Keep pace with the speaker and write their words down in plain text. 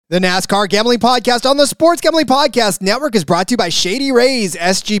The NASCAR Gambling Podcast on the Sports Gambling Podcast Network is brought to you by Shady Rays.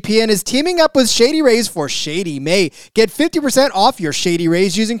 SGPN is teaming up with Shady Rays for Shady May. Get 50% off your Shady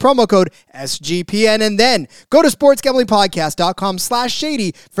Rays using promo code SGPN, and then go to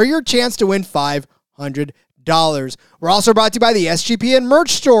sportsgamblingpodcast.com/shady for your chance to win $500. We're also brought to you by the SGPN merch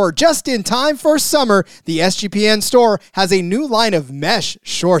store. Just in time for summer, the SGPN store has a new line of mesh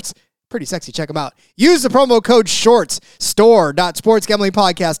shorts. Pretty sexy. Check them out. Use the promo code SHORTS,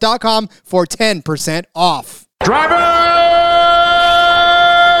 store.sportsgamblingpodcast.com for 10% off. Driver,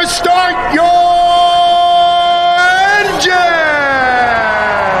 start your engine!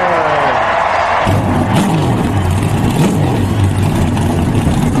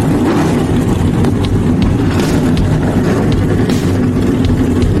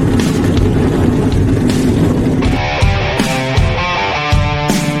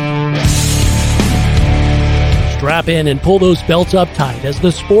 Strap in and pull those belts up tight as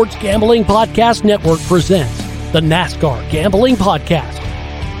the Sports Gambling Podcast Network presents the NASCAR Gambling Podcast.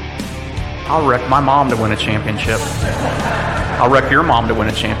 I'll wreck my mom to win a championship. I'll wreck your mom to win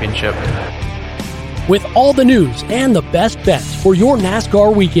a championship. With all the news and the best bets for your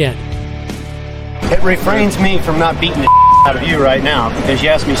NASCAR weekend. It refrains me from not beating the out of you right now because you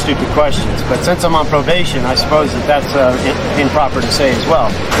asked me stupid questions. But since I'm on probation, I suppose that's improper to say as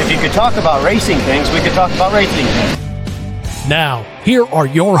well. If you could talk about racing things, we could talk about racing things. Now, here are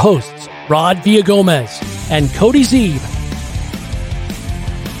your hosts, Rod Villagomez and Cody Zeeb.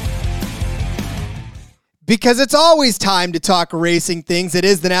 Because it's always time to talk racing things. It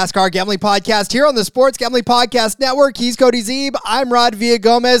is the NASCAR Gambling Podcast here on the Sports Gambling Podcast Network. He's Cody Zeeb. I'm Rod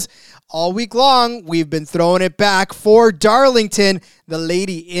Villagomez. All week long, we've been throwing it back for Darlington. The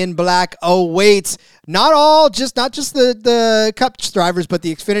lady in black awaits. Not just the Cup drivers, but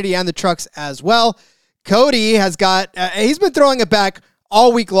the Xfinity and the trucks as well. Cody has got, he's been throwing it back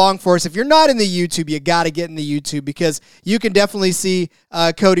all week long for us. If you're not in the YouTube, you got to get in the YouTube because you can definitely see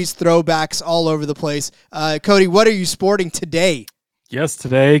Cody's throwbacks all over the place. Cody, what are you sporting today? Yes,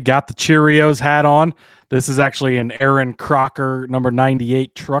 today got the Cheerios hat on. This is actually an Aaron Crocker number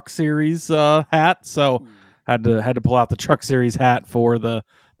 98 Truck Series hat, so had to pull out the Truck Series hat for the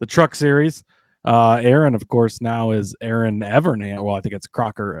Truck Series. Aaron, of course, now is Aaron Evernham. Well, I think it's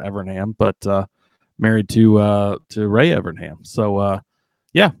Crocker Evernham, but married to Ray Evernham. So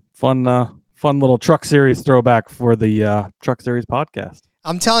yeah, fun little Truck Series throwback for the Truck Series podcast.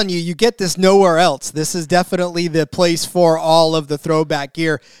 I'm telling you, you get this nowhere else. This is definitely the place for all of the throwback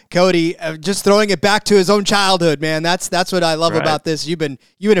gear. Cody, just throwing it back to his own childhood, man. That's what I love about this. You've been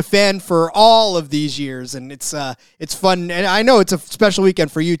a fan for all of these years, and it's fun. And I know it's a special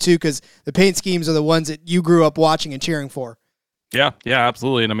weekend for you too, because the paint schemes are the ones that you grew up watching and cheering for. Yeah,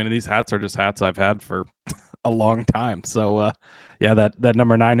 absolutely. And I mean, these hats are just hats I've had for a long time. So yeah, that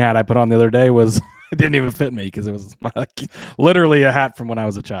number 9 hat I put on the other day was. It didn't even fit me because it was literally a hat from when I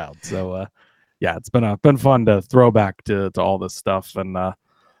was a child. So, yeah, it's been fun to throw back to all this stuff, and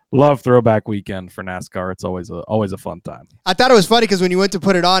love throwback weekend for NASCAR. It's always a fun time. I thought it was funny because when you went to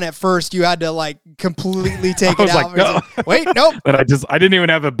put it on at first, you had to like completely take it out. Like, no. Wait, nope. But I didn't even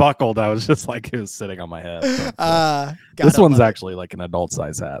have it buckled. I was just like, it was sitting on my head. So, this one's actually like an adult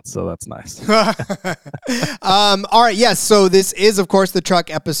size hat, so that's nice. All right, yes. So this is, of course, the truck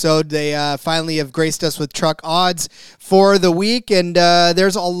episode. They finally have graced us with truck odds for the week, and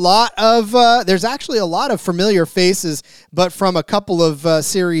there's actually a lot of familiar faces, but from a couple of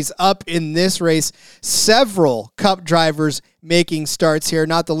series up in this race, several Cup drivers making starts here,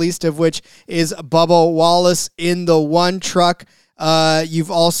 not the least of which is Bubba Wallace in the one truck. You've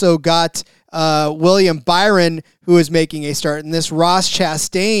also got William Byron, who is making a start in this. Ross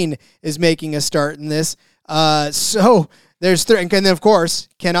Chastain is making a start in this. So there's three. And then, of course,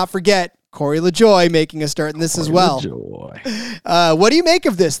 cannot forget Corey LaJoie making a start in this as well. What do you make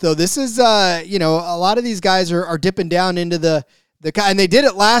of this, though? This is, a lot of these guys are dipping down into the and they did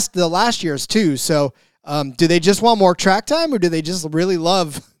it the last year's too. So do they just want more track time, or do they just really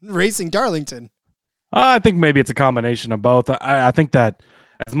love racing Darlington? I think maybe it's a combination of both. I think that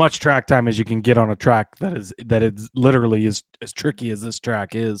as much track time as you can get on a track that is literally as tricky as this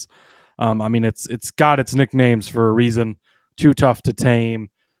track is. I mean, it's got its nicknames for a reason. Too Tough to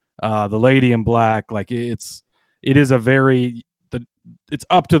Tame, the Lady in Black. Like it's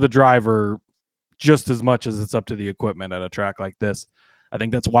up to the driver just as much as it's up to the equipment at a track like this. I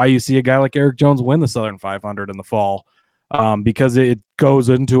think that's why you see a guy like Eric Jones win the Southern 500 in the fall, because it goes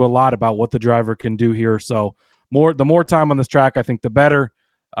into a lot about what the driver can do here. So the more time on this track, I think the better.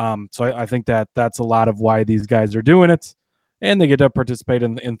 So I think that's a lot of why these guys are doing it, and they get to participate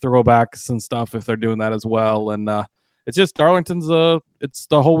in throwbacks and stuff if they're doing that as well. And it's just Darlington's it's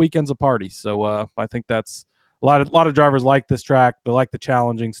the whole weekend's a party. So I think that's a lot of drivers like this track. They like the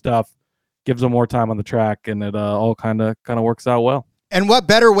challenging stuff, gives them more time on the track, and it all kind of works out well. And what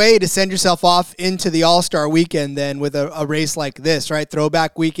better way to send yourself off into the All-Star weekend than with a race like this, right?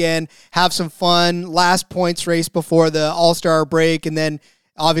 Throwback weekend, have some fun, last points race before the All-Star break, and then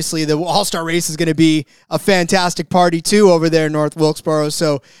obviously the All-Star race is going to be a fantastic party too over there in North Wilkesboro.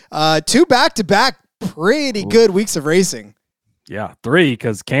 So 2 back-to-back pretty good weeks of racing. Yeah, 3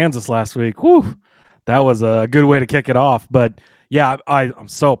 because Kansas last week, whew, that was a good way to kick it off. But yeah, I'm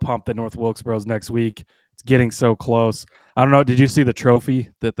so pumped that North Wilkesboro's next week. It's getting so close. I don't know. Did you see the trophy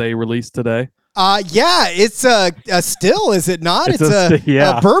that they released today? Yeah, it's a still, is it not? It's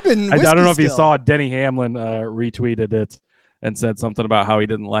a bourbon whiskey I don't know if you still. saw it. Denny Hamlin retweeted it and said something about how he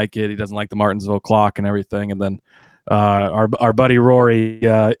didn't like it. He doesn't like the Martinsville clock and everything. And then our buddy Rory,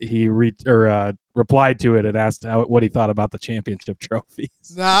 he replied to it and asked what he thought about the championship trophies.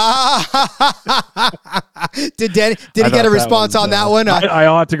 Did he get a response on that one? I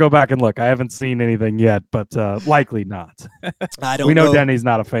ought to go back and look. I haven't seen anything yet, but likely not. I don't we know know. Denny's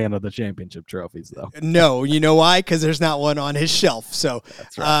not a fan of the championship trophies, though. No, you know why? Because there's not one on his shelf. So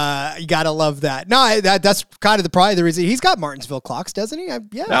That's right. You got to love that. No, that's kind of probably the reason. He's got Martinsville clocks, doesn't he?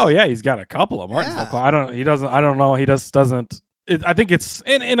 Yeah. Oh, yeah, he's got a couple of Martinsville clocks. I don't know. He just doesn't. I think it's,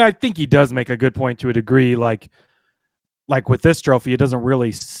 and I think he does make a good point to a degree. Like with this trophy, it doesn't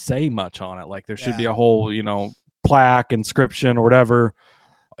really say much on it. Like there should be a whole, plaque, inscription, or whatever.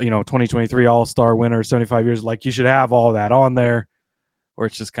 2023 All-Star winner, 75 years. Like you should have all that on there. Or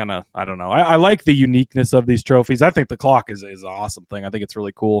it's just kind of, I don't know. I like the uniqueness of these trophies. I think the clock is an awesome thing. I think it's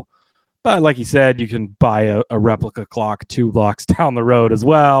really cool. But like you said, you can buy a replica clock 2 blocks down the road as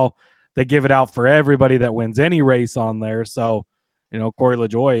well. They give it out for everybody that wins any race on there. So, Corey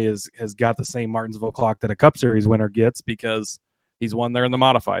LaJoie has got the same Martinsville clock that a Cup Series winner gets because he's won there in the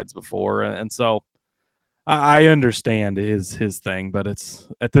modifieds before. And so I understand his thing, but it's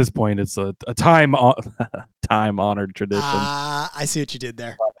at this point, it's a time-honored tradition. I see what you did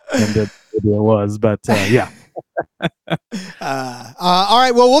there. And it was, but yeah. All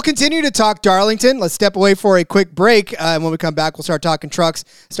right, well, we'll continue to talk Darlington. Let's step away for a quick break. And when we come back, we'll start talking trucks,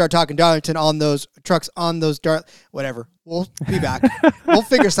 start talking Darlington on those trucks, on those whatever. We'll be back. We'll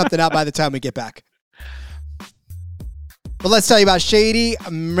figure something out by the time we get back. But let's tell you about Shady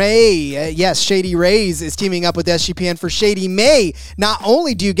May. Yes, Shady Rays is teaming up with SGPN for Shady May. Not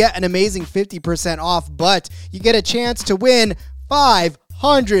only do you get an amazing 50% off, but you get a chance to win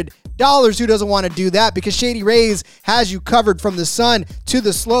 $500. Who doesn't want to do that? Because Shady Rays has you covered from the sun to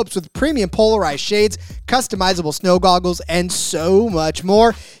the slopes with premium polarized shades, customizable snow goggles, and so much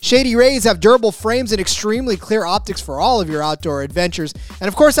more. Shady Rays have durable frames and extremely clear optics for all of your outdoor adventures. And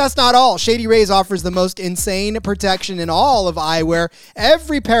of course, that's not all. Shady Rays offers the most insane protection in all of eyewear.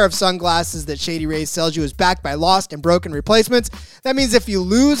 Every pair of sunglasses that Shady Rays sells you is backed by lost and broken replacements. That means if you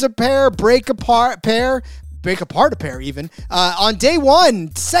lose a pair, break apart a pair even, on day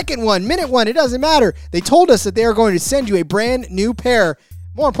 1, second one, minute 1, it doesn't matter. They told us that they are going to send you a brand new pair.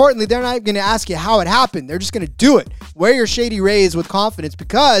 More importantly, they're not going to ask you how it happened. They're just going to do it. Wear your Shady Rays with confidence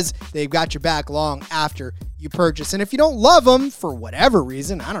because they've got your back long after you purchase. And if you don't love them for whatever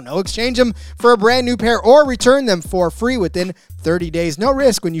reason, I don't know, exchange them for a brand new pair or return them for free within 30 days. No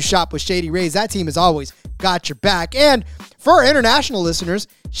risk when you shop with Shady Rays. That team has always got your back. And for our international listeners,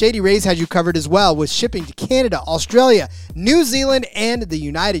 Shady Rays has you covered as well with shipping to Canada, Australia, New Zealand, and the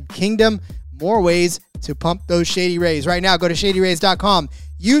United Kingdom. More ways to pump those Shady Rays. Right now, go to shadyrays.com.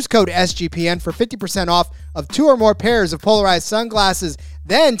 Use code SGPN for 50% off of 2 or more pairs of polarized sunglasses.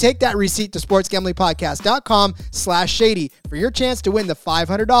 Then take that receipt to sportsgamblingpodcast.com/shady for your chance to win the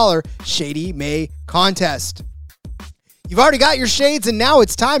 $500 Shady May contest. You've already got your shades, and now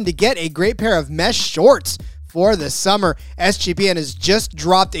it's time to get a great pair of mesh shorts for the summer. SGPN has just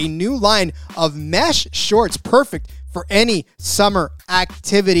dropped a new line of mesh shorts, perfect for any summer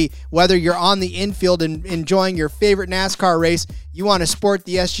activity. Whether you're on the infield and enjoying your favorite NASCAR race, you want to sport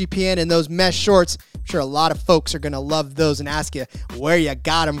the SGPN and those mesh shorts. I'm sure a lot of folks are going to love those and ask you where you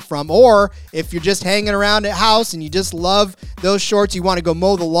got them from. Or if you're just hanging around at house and you just love those shorts, you want to go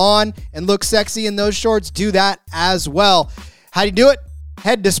mow the lawn and look sexy in those shorts, do that as well. How do you do it?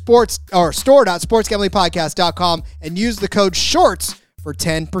 Head to store.sportsgamblingpodcast.com and use the code SHORTS for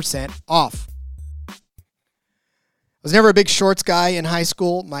 10% off. I was never a big shorts guy in high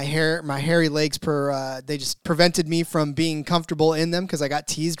school. My hairy legs, they just prevented me from being comfortable in them because I got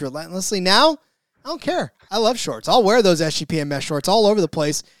teased relentlessly. Now, I don't care. I love shorts. I'll wear those SGPN mesh shorts all over the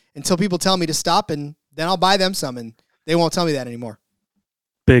place until people tell me to stop, and then I'll buy them some, and they won't tell me that anymore.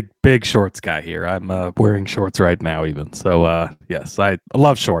 big shorts guy here. I'm wearing shorts right now even. So yes, I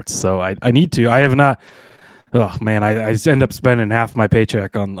love shorts. So I need to. I have not. Oh man, I end up spending half my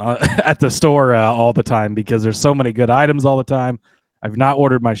paycheck on at the store all the time because there's so many good items all the time. I've not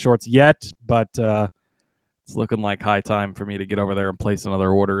ordered my shorts yet, but it's looking like high time for me to get over there and place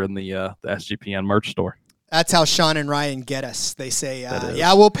another order in the SGPN merch store. That's how Sean and Ryan get us. They say,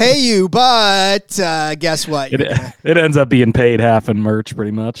 yeah, we'll pay you, but guess what? It ends up being paid half in merch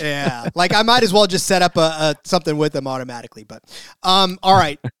pretty much. Yeah. Like I might as well just set up a something with them automatically. But all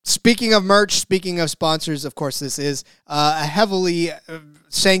right. Speaking of merch, speaking of sponsors, of course, this is a heavily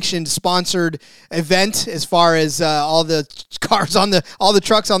sanctioned, sponsored event as far as all the cars all the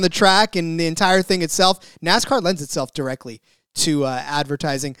trucks on the track and the entire thing itself. NASCAR lends itself directly to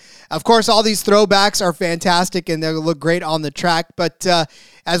advertising. Of course, all these throwbacks are fantastic and they'll look great on the track. But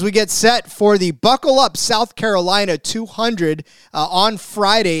as we get set for the Buckle Up South Carolina 200 on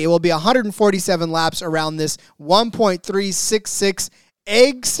Friday, it will be 147 laps around this 1.366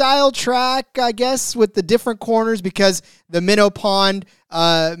 egg-style track, I guess, with the different corners because the minnow pond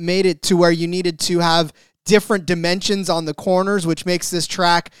made it to where you needed to have different dimensions on the corners, which makes this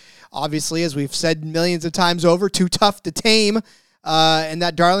track, obviously, as we've said millions of times over, too tough to tame. And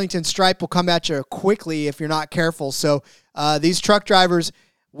that Darlington stripe will come at you quickly if you're not careful. So these truck drivers,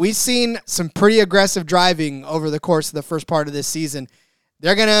 we've seen some pretty aggressive driving over the course of the first part of this season.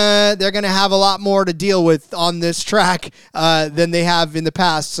 They're gonna have a lot more to deal with on this track than they have in the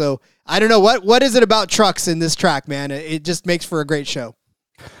past. So I don't know what is it about trucks in this track, man. It just makes for a great show.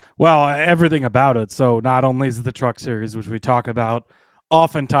 Well, everything about it. So not only is it the Truck Series, which we talk about,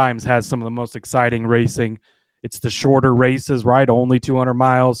 oftentimes has some of the most exciting racing. It's the shorter races, right? Only 200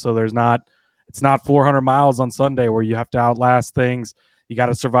 miles. So it's not 400 miles on Sunday where you have to outlast things. You got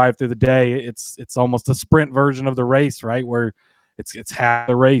to survive through the day. It's almost a sprint version of the race, right? Where it's half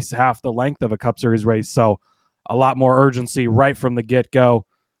the race, half the length of a Cup Series race. So a lot more urgency right from the get-go.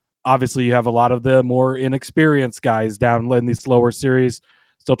 Obviously, you have a lot of the more inexperienced guys down in these slower series,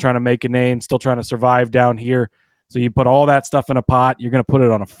 still trying to make a name, still trying to survive down here. So you put all that stuff in a pot. You're going to put it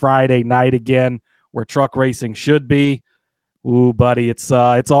on a Friday night again where truck racing should be. Ooh, buddy, it's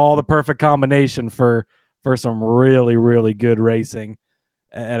all the perfect combination for some really, really good racing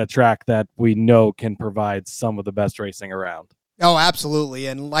at a track that we know can provide some of the best racing around. Oh, absolutely.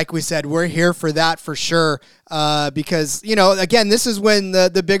 And like we said, we're here for that for sure because, you know, again, this is when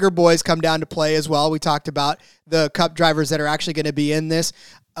the bigger boys come down to play as well. We talked about the Cup drivers that are actually going to be in this.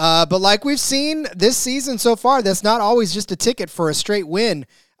 But like we've seen this season so far, that's not always just a ticket for a straight win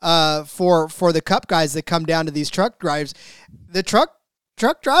for the Cup guys that come down to these truck drives. The truck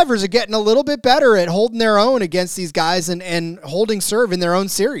drivers are getting a little bit better at holding their own against these guys and holding serve in their own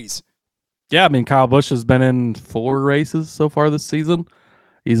series. Yeah, I mean, Kyle Busch has been in 4 races so far this season.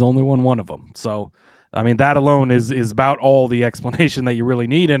 He's only won one of them. So, I mean, that alone is about all the explanation that you really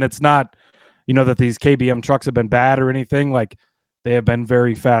need. And it's not, you know, that these KBM trucks have been bad or anything. Like, they have been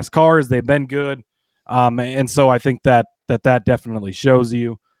very fast cars. They've been good. And so I think that definitely shows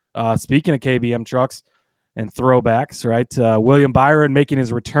you. Speaking of KBM trucks and throwbacks, right? William Byron making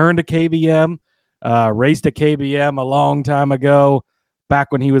his return to KBM, raced at KBM a long time ago, back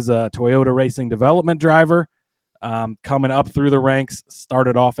when he was a Toyota Racing Development driver, coming up through the ranks,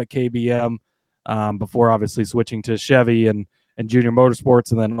 started off at KBM before obviously switching to Chevy and Junior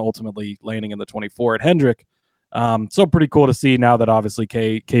Motorsports, and then ultimately landing in the 24 at Hendrick. So pretty cool to see now that obviously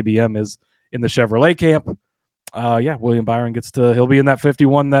KBM is in the Chevrolet camp. William Byron he'll be in that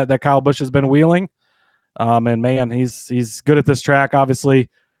 51 that Kyle Busch has been wheeling. And man, he's good at this track. Obviously,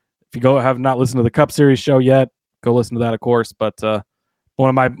 if you have not listened to the Cup Series show yet, go listen to that, of course. But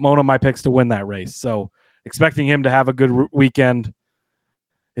one of my picks to win that race. So expecting him to have a good weekend.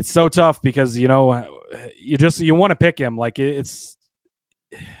 It's so tough because, you know, you want to pick him. Like you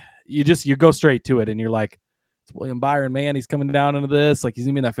go straight to it and you're like, it's William Byron, man. He's coming down into this. Like he's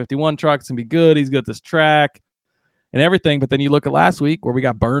going to be in that 51 truck. It's going to be good. He's good at this track and everything. But then you look at last week where we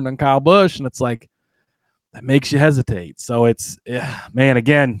got burned on Kyle Busch and it's like, that makes you hesitate. So it's, man,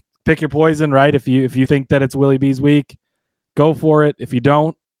 again, pick your poison, right? If you think that it's Willie B's week, go for it. If you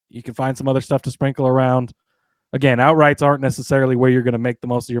don't, you can find some other stuff to sprinkle around. Again, outrights aren't necessarily where you're going to make the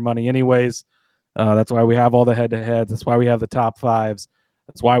most of your money anyways. That's why we have all the head-to-heads. That's why we have the top 5s.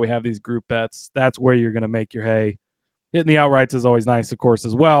 That's why we have these group bets. That's where you're going to make your hay. Hitting the outrights is always nice, of course,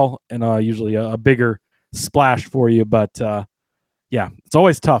 as well, and usually a bigger splash for you. But, it's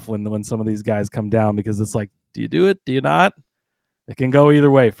always tough when some of these guys come down because it's like, do you do it? Do you not? It can go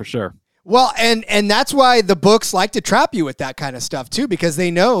either way for sure. Well, and that's why the books like to trap you with that kind of stuff too, because they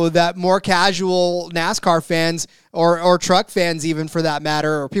know that more casual NASCAR fans or truck fans, even for that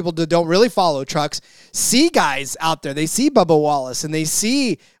matter, or people that don't really follow trucks, see guys out there. They see Bubba Wallace and they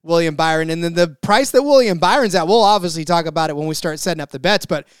see William Byron, and then the price that William Byron's at, we'll obviously talk about it when we start setting up the bets,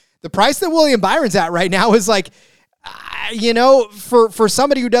 but the price that William Byron's at right now is like, for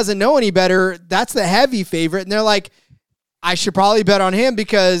somebody who doesn't know any better, that's the heavy favorite, and they're like, I should probably bet on him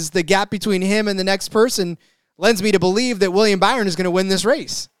because the gap between him and the next person lends me to believe that William Byron is going to win this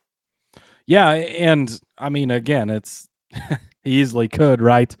race. Yeah, and I mean, again, it's he easily could,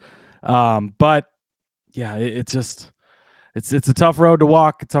 right? But yeah, it's a tough road to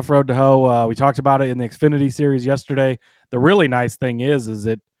walk, a tough road to hoe. We talked about it in the Xfinity series yesterday. The really nice thing is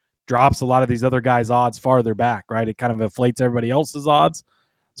it drops a lot of these other guys' odds farther back, right? It kind of inflates everybody else's odds,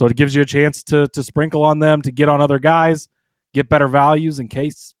 so it gives you a chance to sprinkle on them, to get on other guys, get better values in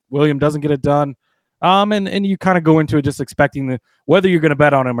case William doesn't get it done. And you kind of go into it just expecting whether you're going to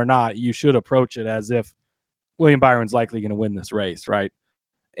bet on him or not, you should approach it as if William Byron's likely going to win this race, right?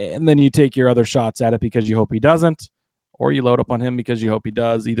 And then you take your other shots at it because you hope he doesn't, or you load up on him because you hope he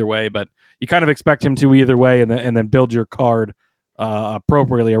does, either way. But you kind of expect him to either way, and then build your card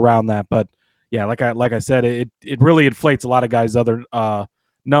appropriately around that. But yeah, like I said, it really inflates a lot of guys' other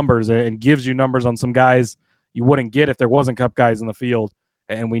numbers and gives you numbers on some guys you wouldn't get if there wasn't Cup guys in the field.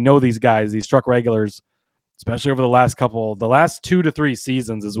 And we know these guys, these truck regulars, especially over the last 2 to 3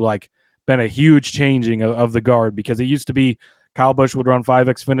 seasons, has like been a huge changing of the guard, because it used to be Kyle Busch would run 5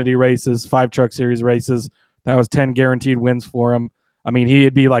 Xfinity races, 5 Truck Series races. That was 10 guaranteed wins for him. I mean,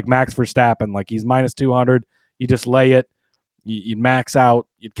 he'd be like Max Verstappen, like he's minus 200. You just lay it, you'd max out,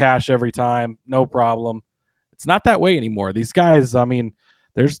 you'd cash every time, no problem. It's not that way anymore. These guys, I mean,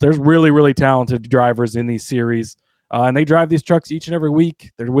 there's really, really talented drivers in these series, and they drive these trucks each and every week.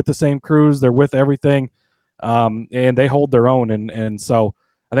 They're with the same crews. They're with everything, and they hold their own. And so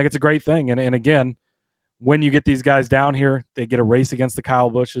I think it's a great thing. And again, when you get these guys down here, they get a race against the Kyle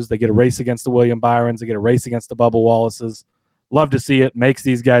Busches. They get a race against the William Byrons. They get a race against the Bubba Wallaces. Love to see it. Makes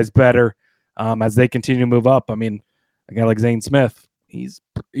these guys better as they continue to move up. I mean, a guy like Zane Smith, he's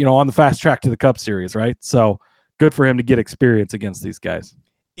on the fast track to the Cup Series, right? So good for him to get experience against these guys.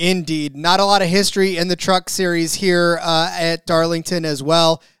 Indeed. Not a lot of history in the Truck Series here at Darlington as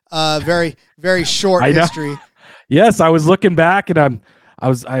well. Very, very short history. Yes, I was looking back, and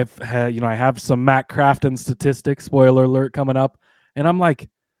I have some Matt Crafton statistics, spoiler alert, coming up, and I'm like,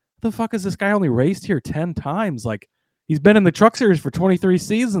 the fuck is this guy only raced here 10 times? Like, he's been in the Truck Series for 23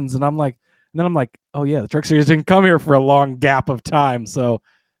 seasons, and I'm like, oh yeah, the Truck Series didn't come here for a long gap of time, so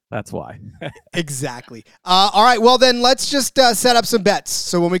that's why. Exactly. All right, well then let's just set up some bets.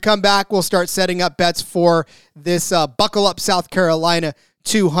 So when we come back, we'll start setting up bets for this Buckle Up South Carolina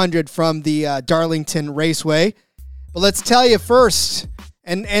 200 from the Darlington Raceway. But let's tell you first,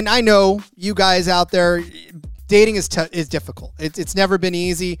 and I know you guys out there, dating is difficult. It's never been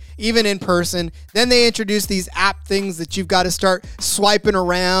easy, even in person. Then they introduce these app things that you've got to start swiping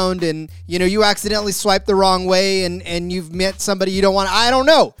around, and you accidentally swipe the wrong way, and you've met somebody you don't want. I don't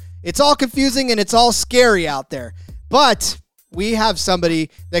know. It's all confusing and it's all scary out there. But we have somebody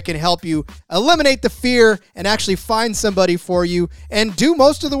that can help you eliminate the fear and actually find somebody for you and do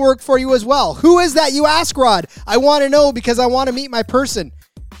most of the work for you as well. Who is that, you ask, Rod? I want to know because I want to meet my person.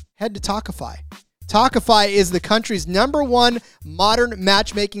 Head to Talkify. Talkify is the country's #1 modern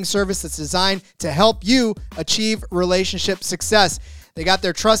matchmaking service that's designed to help you achieve relationship success. They got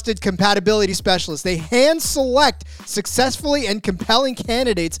their trusted compatibility specialists. They hand select successfully and compelling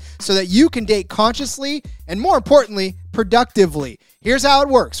candidates so that you can date consciously and, more importantly, productively. Here's how it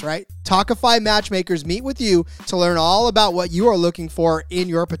works, right? Talkify matchmakers meet with you to learn all about what you are looking for in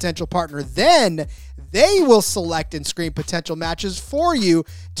your potential partner. Then they will select and screen potential matches for you,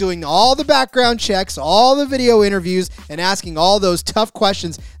 doing all the background checks, all the video interviews, and asking all those tough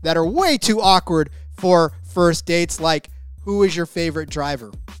questions that are way too awkward for first dates, like, who is your favorite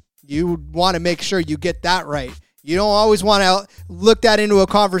driver? You want to make sure you get that right. You don't always want to look that into a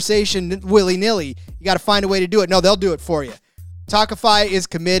conversation willy-nilly. You got to find a way to do it. No, they'll do it for you. Talkify is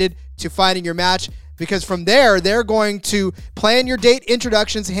committed to finding your match, because from there, they're going to plan your date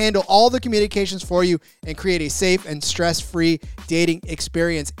introductions, handle all the communications for you, and create a safe and stress-free dating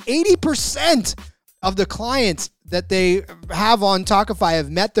experience. 80% of the clients that they have on Talkify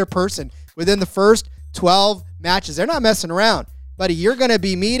have met their person within the first 12 matches. They're not messing around, buddy. You're going to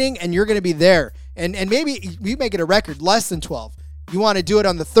be meeting and you're going to be there. And maybe you make it a record less than 12. You want to do it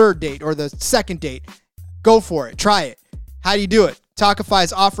on the third date or the second date. Go for it. Try it. How do you do it? Talkify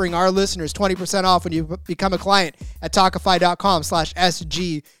is offering our listeners 20% off when you become a client at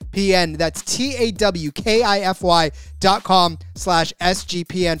Talkify.com/SGPN. That's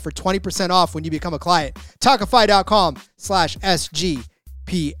TAWKIFY.com/SGPN for 20% off when you become a client.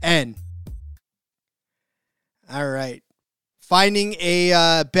 Talkify.com/SGPN. All right. Finding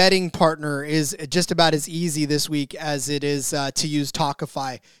a betting partner is just about as easy this week as it is to use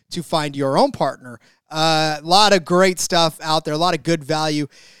Talkify to find your own partner. A lot of great stuff out there, a lot of good value.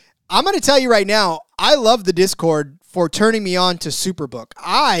 I'm going to tell you right now, I love the Discord for turning me on to Superbook.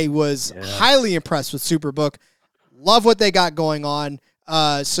 I was highly impressed with Superbook. Love what they got going on.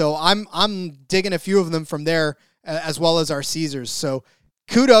 So I'm digging a few of them from there, as well as our Caesars. So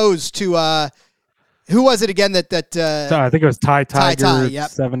kudos to who was it again that I think it was Ty Tiger,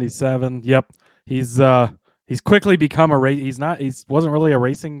 yep. 77. Yep. He's quickly become he wasn't really a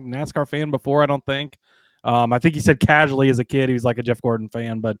racing NASCAR fan before, I don't think. I think he said casually as a kid he was like a Jeff Gordon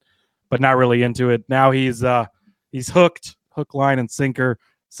fan, but not really into it. Now he's hooked, hook, line, and sinker.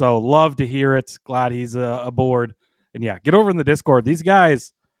 So love to hear it. Glad he's aboard. And yeah, get over in the Discord. These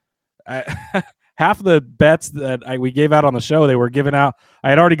guys, half of the bets that we gave out on the show, they were giving out. I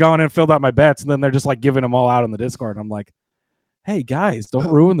had already gone in and filled out my bets, and then they're just like giving them all out on the Discord. I'm like, hey guys, don't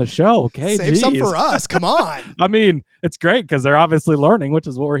ruin the show, okay? Save some for us. Come on. I mean, it's great because they're obviously learning, which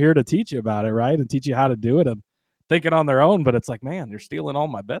is what we're here to teach you about it, right? And teach you how to do it and think it on their own. But it's like, man, you're stealing all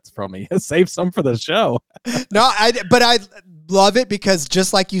my bets from me. Save some for the show. No, but I love it because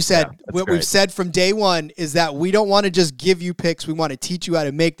just like you said, what we've said from day one is that we don't want to just give you picks. We want to teach you how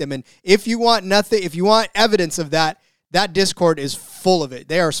to make them. And if you want evidence of that, that Discord is full of it.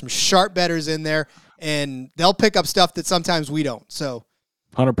 There are some sharp bettors in there, and they'll pick up stuff that sometimes we don't. So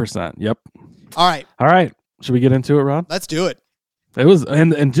 100%. Yep. All right. Should we get into it, Ron? Let's do it. It was,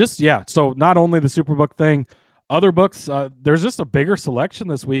 and just, yeah. So not only the Superbook thing, other books, there's just a bigger selection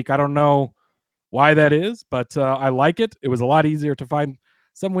this week. I don't know why that is, but I like it. It was a lot easier to find.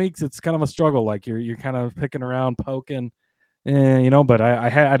 Some weeks it's kind of a struggle. Like you're kind of picking around, poking, but I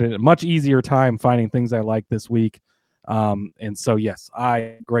had a much easier time finding things I like this week. And so, yes,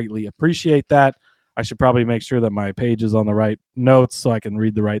 I greatly appreciate that. I should probably make sure that my page is on the right notes so I can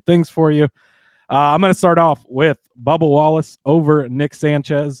read the right things for you. I'm going to start off with Bubba Wallace over Nick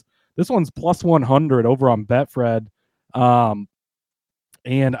Sanchez. This one's plus 100 over on Betfred.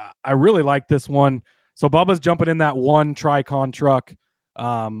 And I really like this one. So Bubba's jumping in that one Tricon truck.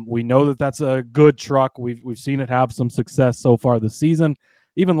 We know that that's a good truck. We've seen it have some success so far this season.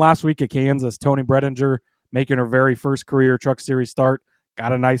 Even last week at Kansas, Tony Bredinger making her very first career Truck Series start,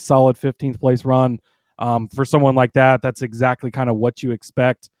 got a nice solid 15th place run. For someone like that, that's exactly kind of what you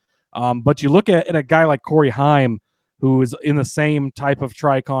expect. But you look at a guy like Corey Heim, who is in the same type of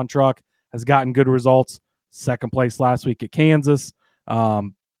Tricon truck, has gotten good results. Second place last week at Kansas.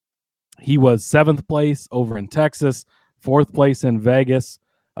 He was 7th place over in Texas, 4th place in Vegas.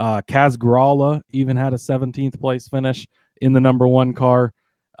 Kaz Grala even had a 17th place finish in the number one car.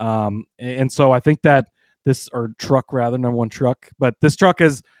 And so I think that number one truck, but this truck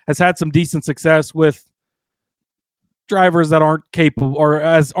has had some decent success with drivers that aren't capable or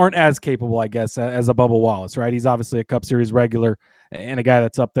aren't as capable, I guess, as a Bubba Wallace, right? He's obviously a Cup Series regular and a guy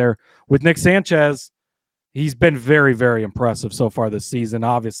that's up there. With Nick Sanchez, he's been very, very impressive so far this season.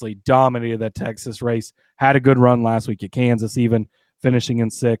 Obviously dominated that Texas race, had a good run last week at Kansas, even finishing in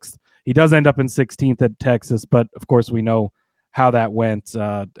 6th. He does end up in 16th at Texas, but of course we know how that went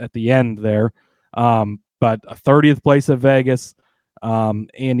at the end there. But a 30th place at Vegas, and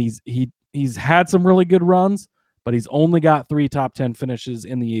he's had some really good runs, but he's only got 3 top 10 finishes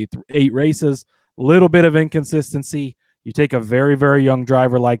in the 8 races. A little bit of inconsistency. You take a very, very young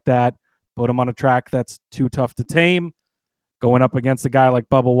driver like that, put him on a track that's too tough to tame, going up against a guy like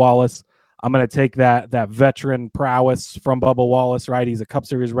Bubba Wallace. I'm going to take that veteran prowess from Bubba Wallace, right? He's a Cup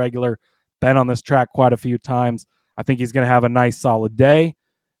Series regular, been on this track quite a few times. I think he's going to have a nice, solid day,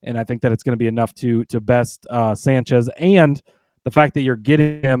 and I think that it's going to be enough to best Sanchez. And the fact that you're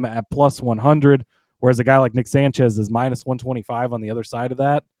getting him at plus 100, whereas a guy like Nick Sanchez is minus 125 on the other side of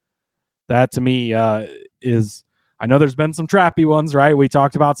that, that to me is – I know there's been some trappy ones, right? We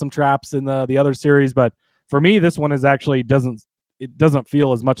talked about some traps in the other series, but for me, this one is actually doesn't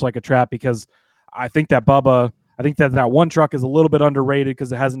feel as much like a trap because I think that that one truck is a little bit underrated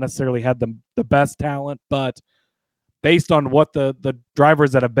because it hasn't necessarily had the best talent, but based on what the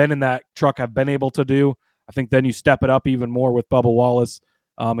drivers that have been in that truck have been able to do, I think then you step it up even more with Bubba Wallace,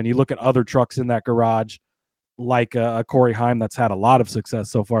 and you look at other trucks in that garage like a Corey Heim that's had a lot of success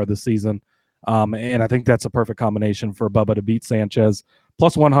so far this season. And I think that's a perfect combination for Bubba to beat Sanchez.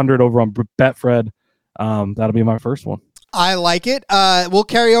 Plus 100 over on Betfred. That'll be my first one. I like it. We'll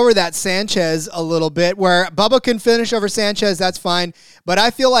carry over that Sanchez a little bit, where Bubba can finish over Sanchez. That's fine. But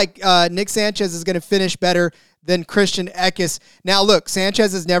I feel like Nick Sanchez is going to finish better than Christian Eckes. Now, look,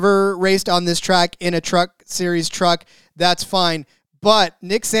 Sanchez has never raced on this track in a Truck Series truck. That's fine. But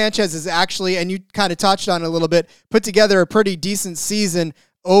Nick Sanchez is actually, and you kind of touched on it a little bit, put together a pretty decent season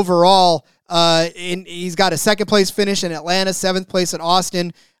overall. He's got a second-place finish in Atlanta, 7th place at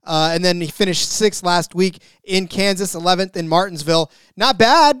Austin, and then he finished 6th last week in Kansas, 11th in Martinsville. Not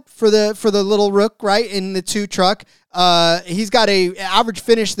bad for the little rook, right, in the 2 truck. He's got a average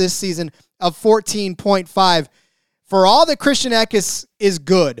finish this season of 14.5. For all that Christian Eckes is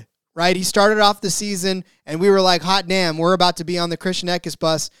good, right? He started off the season, and we were like, hot damn, we're about to be on the Christian Eckes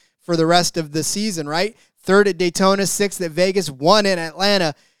bus for the rest of the season, right? 3rd at Daytona, 6th at Vegas, 1 in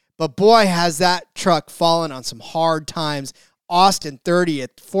Atlanta. But boy, has that truck fallen on some hard times. Austin,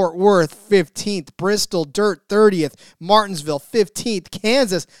 30th. Fort Worth, 15th. Bristol, dirt, 30th. Martinsville, 15th.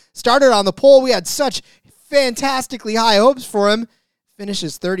 Kansas started on the pole. We had such fantastically high hopes for him.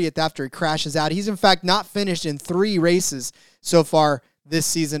 Finishes 30th after he crashes out. He's, in fact, not finished in 3 races so far this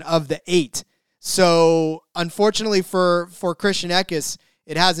season of the 8. So, unfortunately for Christian Eckes,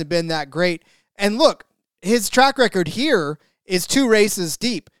 it hasn't been that great. And look, his track record here is 2 races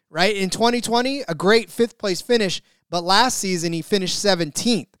deep, right? In 2020, a great 5th place finish, but last season he finished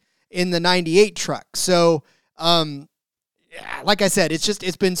 17th in the 98 truck. So, like I said,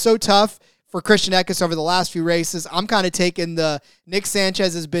 it's been so tough for Christian Eckes over the last few races. I'm kind of taking the Nick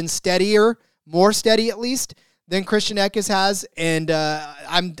Sanchez has been steadier, more steady at least, than Christian Eckes has, and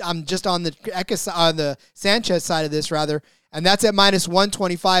I'm just on the Sanchez side of this rather, and that's at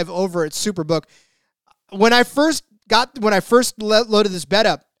 -125 over at Superbook. When I first loaded this bet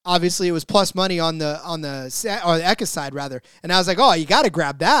up, obviously it was plus money on the Eckes side rather, and I was like, oh, you got to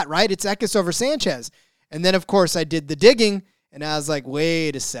grab that, right? It's Eckes over Sanchez, and then of course I did the digging, and I was like,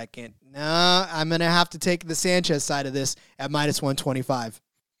 wait a second. No, I'm going to have to take the Sanchez side of this at -125.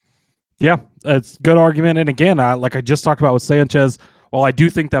 Yeah, it's a good argument. And again, like I just talked about with Sanchez, while I do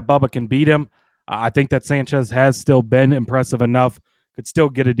think that Bubba can beat him, I think that Sanchez has still been impressive enough, could still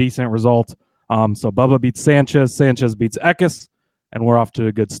get a decent result. So Bubba beats Sanchez, Sanchez beats Eckes, and we're off to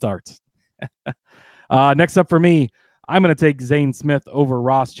a good start. Next up for me, I'm going to take Zane Smith over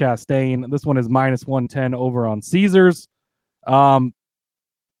Ross Chastain. This one is -110 over on Caesars.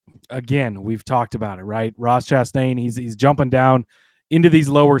 Again, we've talked about it, right? Ross Chastain, he's jumping down into these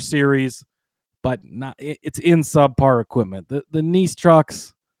lower series, but it's in subpar equipment. The Nice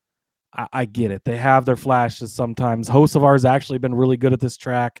trucks, I get it. They have their flashes sometimes. Hocevar's actually been really good at this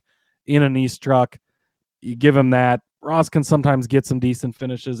track in a Nice truck. You give him that. Ross can sometimes get some decent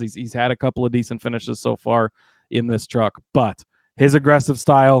finishes. He's had a couple of decent finishes so far in this truck, but his aggressive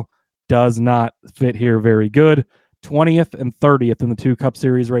style does not fit here very good. 20th and 30th in the 2 Cup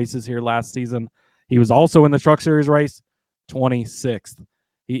Series races here last season. He was also in the Truck Series race, 26th.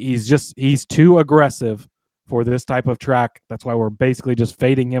 He's too aggressive for this type of track. That's why we're basically just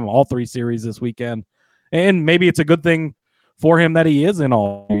fading him all 3 series this weekend. And maybe it's a good thing for him that he is in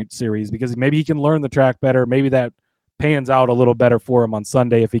all 3 series, because maybe he can learn the track better. Maybe that pans out a little better for him on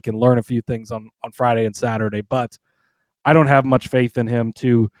Sunday if he can learn a few things on Friday and Saturday. But I don't have much faith in him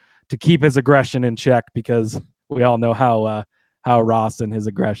to keep his aggression in check, because we all know how Ross and his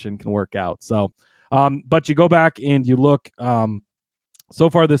aggression can work out. So, but you go back and you look, so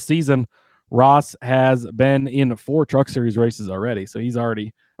far this season, Ross has been in 4 Truck Series races already. So he's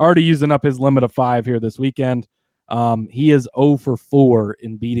already using up his limit of 5 here this weekend. He is 0 for 4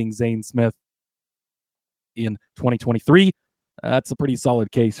 in beating Zane Smith in 2023. That's a pretty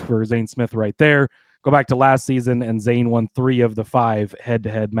solid case for Zane Smith right there. Go back to last season, and Zane won 3 of the 5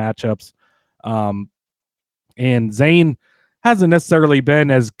 head-to-head matchups. And Zane hasn't necessarily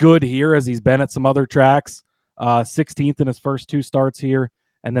been as good here as he's been at some other tracks. 16th in his first 2 starts here,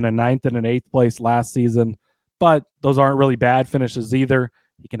 and then a 9th and an 8th place last season. But those aren't really bad finishes either.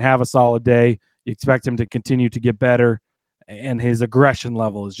 He can have a solid day. You expect him to continue to get better, and his aggression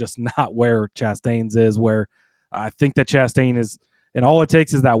level is just not where Chastain's is, where I think that Chastain is, and all it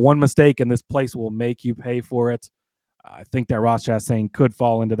takes is that one mistake, and this place will make you pay for it. I think that Ross Chastain could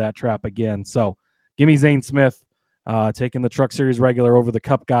fall into that trap again. So give me Zane Smith, taking the Truck Series regular over the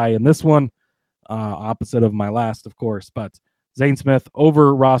Cup guy in this one, opposite of my last, of course. But Zane Smith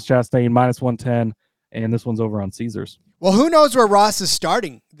over Ross Chastain, -110, and this one's over on Caesars. Well, who knows where Ross is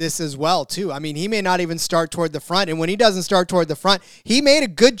starting this as well, too. I mean, he may not even start toward the front, and when he doesn't start toward the front, he made a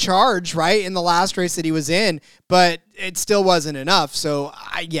good charge, right, in the last race that he was in, but it still wasn't enough. So,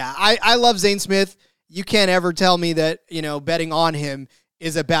 I love Zane Smith. You can't ever tell me that, betting on him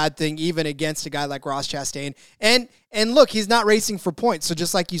is a bad thing, even against a guy like Ross Chastain. And look, he's not racing for points. So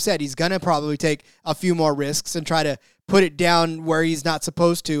just like you said, he's going to probably take a few more risks and try to put it down where he's not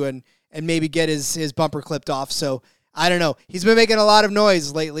supposed to and maybe get his bumper clipped off. So I don't know. He's been making a lot of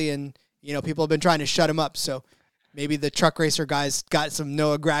noise lately, and, people have been trying to shut him up. So maybe the truck racer guy's got some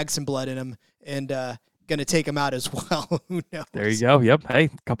Noah Gragson blood in him and going to take him out as well. Who knows? There you go. Yep. Hey, a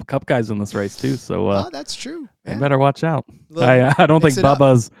couple Cup guys in this race too. So that's true. You better watch out. I don't think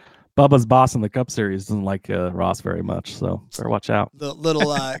Bubba's boss in the Cup Series doesn't like Ross very much. So better watch out. The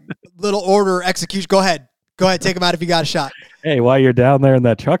little order execution. Go ahead, take him out if you got a shot. Hey, while you're down there in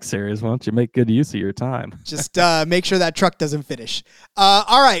that Truck Series, why don't you make good use of your time? Just make sure that truck doesn't finish.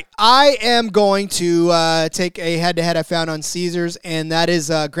 All right, I am going to take a head-to-head I found on Caesars, and that is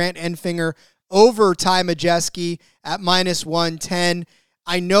Grant Enfinger over Ty Majeski at -110.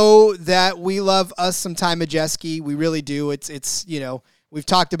 I know that we love us some Ty Majeski. We really do. It's we've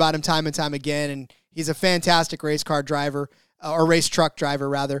talked about him time and time again, and he's a fantastic race car driver, or race truck driver,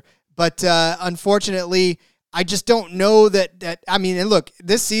 rather. But unfortunately, I just don't know that and look,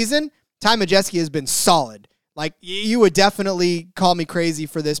 this season, Ty Majeski has been solid. Like, you would definitely call me crazy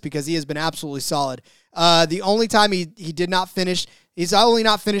for this because he has been absolutely solid. The only time he did not finish, he's only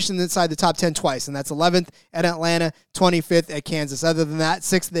not finished inside the top 10 twice, and that's 11th at Atlanta, 25th at Kansas. Other than that,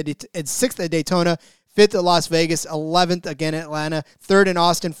 6th at Daytona, 5th at Las Vegas, 11th again at Atlanta, 3rd in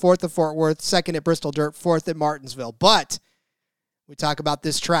Austin, 4th at Fort Worth, 2nd at Bristol Dirt, 4th at Martinsville. But we talk about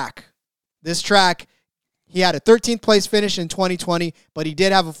this track. This track, he had a 13th place finish in 2020, but he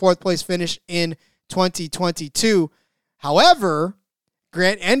did have a 4th place finish in 2022. However,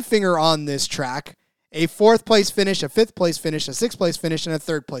 Grant Enfinger on this track, a 4th place finish, a 5th place finish, a 6th place finish, and a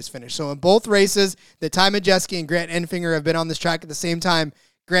 3rd place finish. So in both races, that Ty Majeski and Grant Enfinger have been on this track at the same time.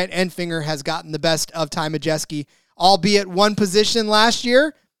 Grant Enfinger has gotten the best of Ty Majeski, albeit one position last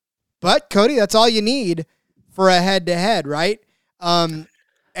year. But Cody, that's all you need for a head-to-head, right?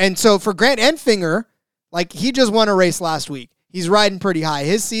 And so for Grant Enfinger, like, he just won a race last week. He's riding pretty high.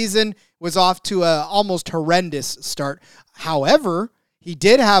 His season was off to a almost horrendous start. However, he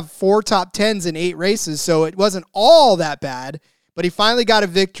did have 4 top 10s in 8 races, so it wasn't all that bad, but he finally got a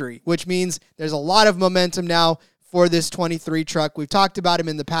victory, which means there's a lot of momentum now for this 23 truck. We've talked about him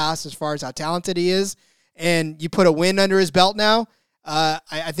in the past as far as how talented he is, and you put a win under his belt now.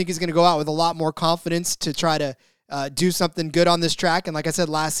 I think he's going to go out with a lot more confidence to try to do something good on this track. And like I said,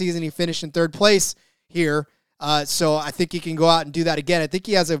 last season he finished in 3rd place here. So I think he can go out and do that again. I think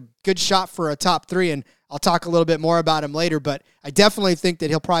he has a good shot for a top 3, and I'll talk a little bit more about him later, but I definitely think that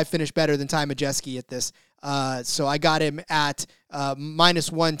he'll probably finish better than Ty Majeski at this. So I got him at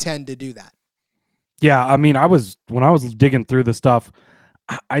 -110 to do that. Yeah, I mean, when I was digging through the stuff,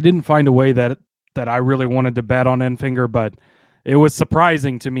 I didn't find a way that I really wanted to bet on Enfinger, but it was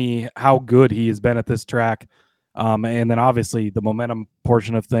surprising to me how good he has been at this track. And then obviously the momentum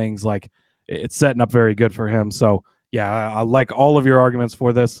portion of things, like, it's setting up very good for him. So yeah, I like all of your arguments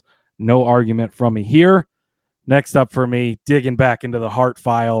for this. No argument from me here. Next up for me, digging back into the heart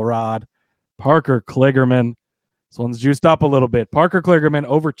file, Rod, Parker Kligerman. This one's juiced up a little bit. Parker Kligerman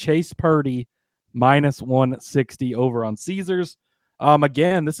over Chase Purdy, -160 over on Caesars.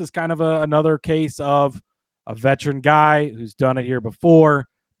 Again, this is kind of another case of a veteran guy who's done it here before,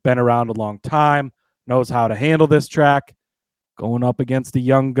 been around a long time, knows how to handle this track, going up against a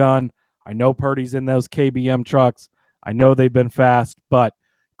young gun. I know Purdy's in those KBM trucks. I know they've been fast, but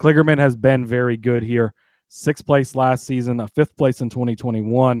Kligerman has been very good here. 6th place last season, a 5th place in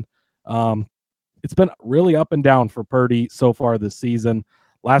 2021. It's been really up and down for Purdy so far this season.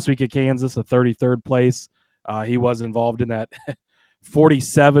 Last week at Kansas, a 33rd place. He was involved in that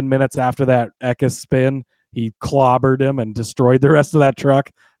 47 minutes after that Eckes spin. He clobbered him and destroyed the rest of that truck.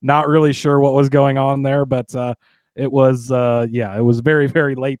 Not really sure what was going on there, but it was very,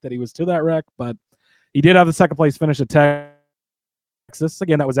 very late that he was to that wreck. But he did have the 2nd place finish at Texas.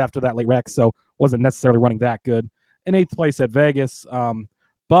 Again, that was after that late wreck, so wasn't necessarily running that good. In 8th place at Vegas,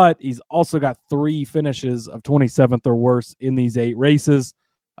 but he's also got 3 finishes of 27th or worse in these 8 races.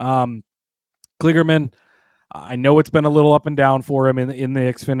 Kligerman, I know it's been a little up and down for him in the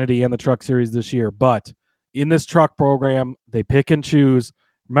Xfinity and the Truck Series this year, but in this truck program, they pick and choose.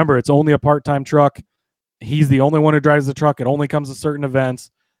 Remember, it's only a part-time truck. He's the only one who drives the truck. It only comes to certain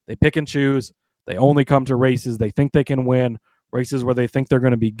events. They pick and choose. They only come to races they think they can win, races where they think they're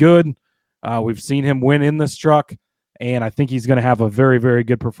going to be good. We've seen him win in this truck, and I think he's going to have a very, very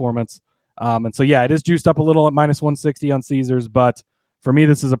good performance. And so, yeah, it is juiced up a little at -160 on Caesars, but for me,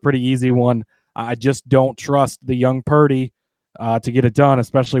 this is a pretty easy one. I just don't trust the young Purdy to get it done,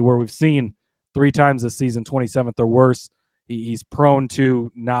 especially where we've seen 3 times this season, 27th or worse. He's prone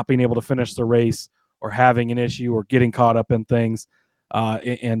to not being able to finish the race or having an issue or getting caught up in things.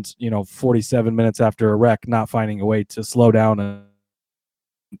 And 47 minutes after a wreck, not finding a way to slow down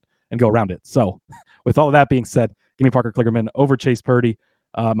and go around it. So with all of that being said, give me Parker Kligerman over Chase Purdy,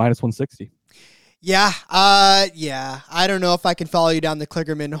 minus 160. Yeah. I don't know if I can follow you down the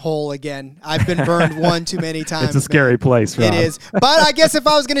Kligerman hole again. I've been burned one too many times. It's a scary place, Rob. It is. But I guess if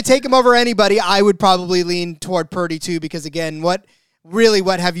I was going to take him over anybody, I would probably lean toward Purdy too, because again, what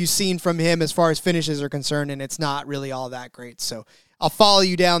have you seen from him as far as finishes are concerned? And it's not really all that great. So I'll follow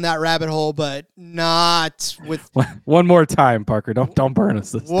you down that rabbit hole, but not with one more time, Parker. Don't burn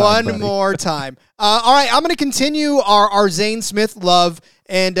us this time. One more time. All right, I'm going to continue our Zane Smith love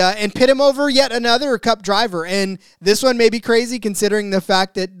and pit him over yet another Cup driver. And this one may be crazy considering the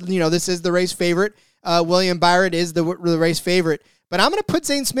fact that this is the race favorite. William Byron is the race favorite. But I'm going to put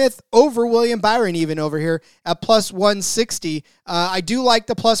Zane Smith over William Byron even over here at plus 160. I do like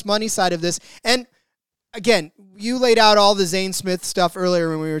the plus money side of this. And again, you laid out all the Zane Smith stuff earlier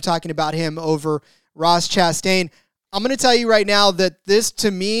when we were talking about him over Ross Chastain. I'm going to tell you right now that this,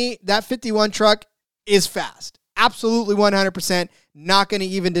 to me, that 51 truck is fast. Absolutely 100%. Not going to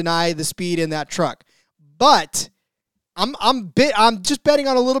even deny the speed in that truck. But I'm just betting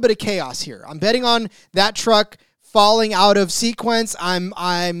on a little bit of chaos here. I'm betting on that truck falling out of sequence. I'm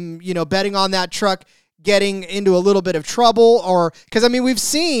betting on that truck getting into a little bit of trouble, or because we've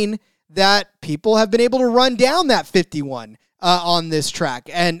seen that people have been able to run down that 51 on this track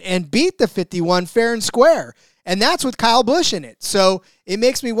and beat the 51 fair and square. And that's with Kyle Busch in it. So it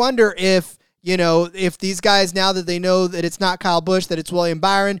makes me wonder if these guys, now that they know that it's not Kyle Busch, that it's William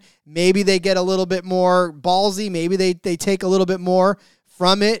Byron, maybe they get a little bit more ballsy. Maybe they take a little bit more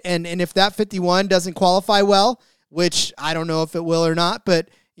from it. And if that 51 doesn't qualify well, which I don't know if it will or not, but,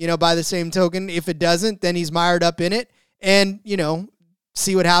 by the same token, if it doesn't, then he's mired up in it and,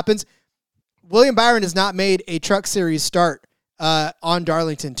 see what happens. William Byron has not made a Truck Series start on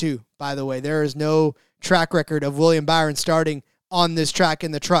Darlington 2, by the way. There is no track record of William Byron starting on this track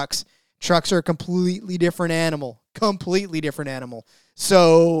in the trucks. Trucks are a completely different animal.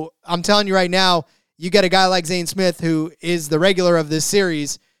 So I'm telling you right now, you get a guy like Zane Smith, who is the regular of this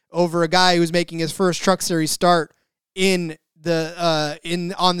series, over a guy who's making his first Truck Series start on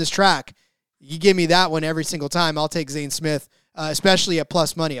this track. You give me that one every single time. I'll take Zane Smith, especially at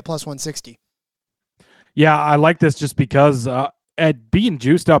plus money, at plus 160. Yeah, I like this just because at being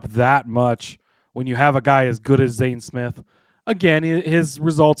juiced up that much when you have a guy as good as Zane Smith, again, his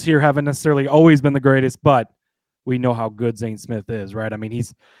results here haven't necessarily always been the greatest, but we know how good Zane Smith is, right?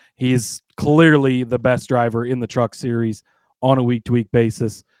 He's clearly the best driver in the Truck Series on a week-to-week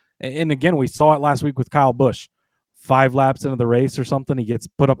basis. And again, we saw it last week with Kyle Busch. 5 laps into the race or something, he gets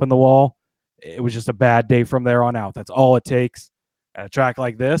put up in the wall. It was just a bad day from there on out. That's all it takes. At a track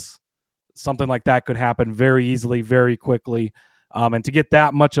like this, something like that could happen very easily, very quickly. And to get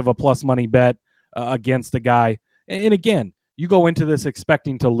that much of a plus money bet against a guy, and again, you go into this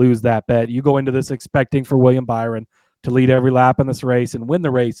expecting to lose that bet. You go into this expecting for William Byron to lead every lap in this race and win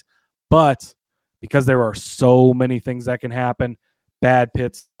the race. But because there are so many things that can happen, bad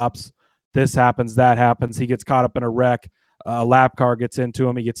pit stops, this happens, that happens, he gets caught up in a wreck, a lap car gets into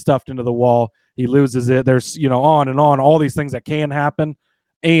him, he gets stuffed into the wall, he loses it. There's, on and on, all these things that can happen.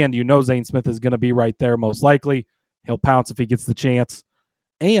 And Zane Smith is going to be right there most likely. He'll pounce if he gets the chance.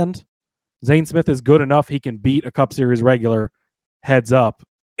 And Zane Smith is good enough, he can beat a Cup Series regular heads up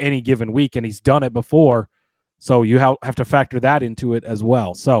any given week, and he's done it before. So you have to factor that into it as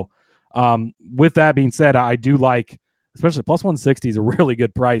well. So with that being said, I do like, especially plus 160 is a really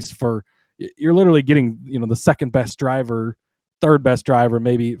good price for, you're literally getting, the second best driver, third best driver,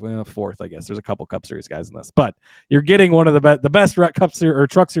 maybe fourth, I guess. There's a couple Cup Series guys in this, but you're getting one of the best Cup Series or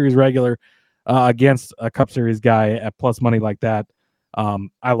Truck Series regular against a Cup Series guy at plus money like that.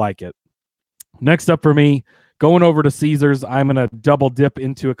 I like it. Next up for me, going over to Caesars, I'm going to double dip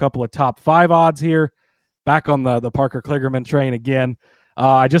into a couple of top 5 odds here. Back on the Parker Kligerman train again.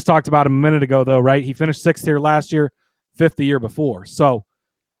 I just talked about him a minute ago, though, right? He finished 6th here last year, 5th the year before. So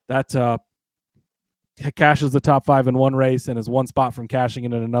that cashes the top 5 in one race and is one spot from cashing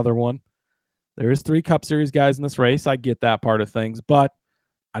in another one. There is 3 Cup Series guys in this race. I get that part of things, but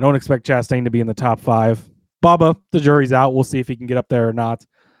I don't expect Chastain to be in the top 5. Bubba, the jury's out. We'll see if he can get up there or not.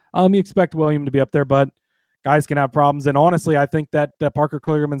 You expect William to be up there, but guys can have problems. And honestly, I think that Parker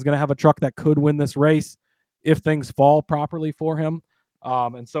Kligerman's going to have a truck that could win this race if things fall properly for him.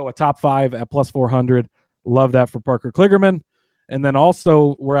 And so a top 5 at plus 400. Love that for Parker Kligerman. And then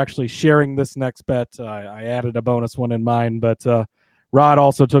also, we're actually sharing this next bet. I added a bonus one in mine, but Rod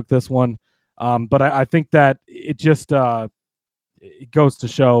also took this one. But I think that it just it goes to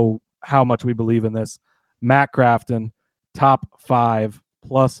show how much we believe in this. Matt Crafton, top 5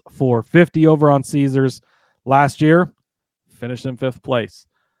 plus 450 over on Caesars. Last year, finished in 5th place.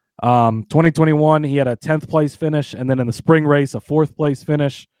 2021, he had a 10th place finish, and then in the spring race, a 4th place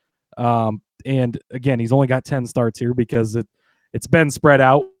finish. And again, he's only got 10 starts here because it's been spread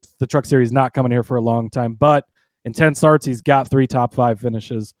out. The Truck Series not coming here for a long time, but in 10 starts, he's got 3 top 5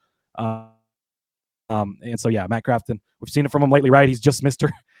 finishes. And so, yeah, Matt Crafton, we've seen it from him lately, right? He's just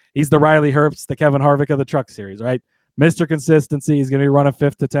he's the Riley Herbst, the Kevin Harvick of the Truck Series, right? Mr. Consistency. He's going to be running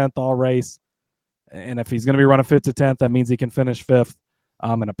 5th to 10th all race. And if he's going to be running 5th to 10th, that means he can finish 5th.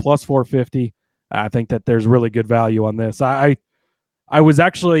 And a plus 450. I think that there's really good value on this. I was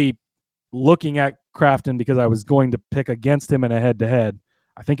actually looking at Crafton because I was going to pick against him in a head-to-head.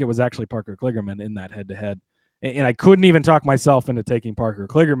 I think it was actually Parker Kligerman in that head-to-head. And I couldn't even talk myself into taking Parker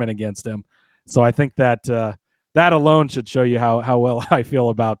Kligerman against him. So I think that that alone should show you how well I feel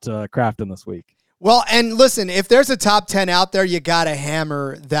about Crafton this week. Well, and listen, if there's a top 10 out there, you got to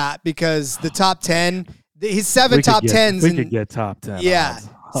hammer that because the top 10, he's 7 top 10s. We could get top 10. Yeah.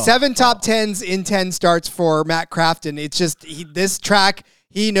 7 top 10s in 10 starts for Matt Crafton. It's just this track,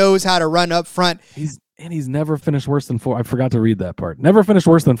 he knows how to run up front. He's never finished worse than 4. I forgot to read that part. Never finished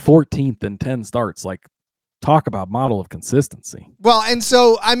worse than 14th in 10 starts. Like, talk about model of consistency. Well, and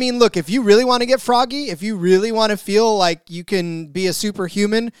so, I mean, look, if you really want to get froggy, if you really want to feel like you can be a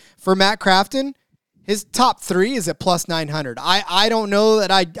superhuman for Matt Crafton, his top 3 is at plus 900. I don't know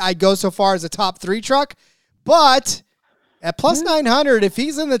that I'd go so far as a top 3 truck, but at plus 900, if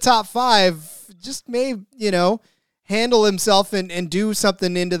he's in the top 5, just may, handle himself and do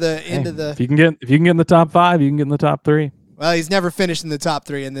something into the. If you can get in the top 5, you can get in the top 3. Well, he's never finished in the top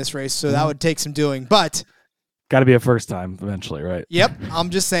 3 in this race, so that would take some doing. But got to be a first time eventually, right? Yep.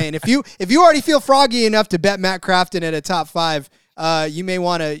 I'm just saying, if you already feel froggy enough to bet Matt Crafton at a top 5, you may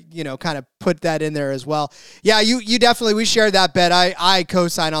want to, kind of put that in there as well. Yeah, you definitely, we shared that bet. I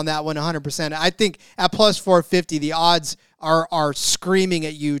co-sign on that one 100%. I think at plus 450, the odds are screaming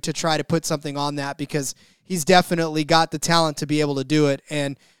at you to try to put something on that because he's definitely got the talent to be able to do it.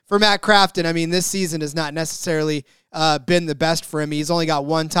 And for Matt Crafton, I mean, this season has not necessarily been the best for him. He's only got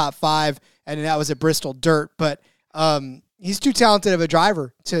 1 top 5, and that was at Bristol Dirt. But he's too talented of a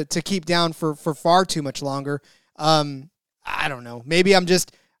driver to keep down for far too much longer. I don't know. Maybe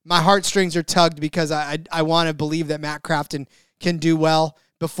my heartstrings are tugged because I want to believe that Matt Crafton can do well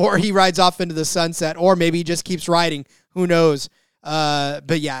before he rides off into the sunset, or maybe he just keeps riding. Who knows?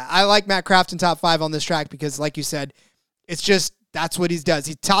 But yeah, I like Matt Crafton top 5 on this track because, like you said, it's just that's what he does.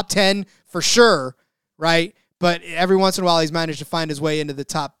 He's top 10 for sure, right? But every once in a while, he's managed to find his way into the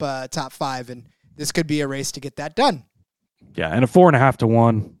top 5, and this could be a race to get that done. Yeah, and a 4.5 to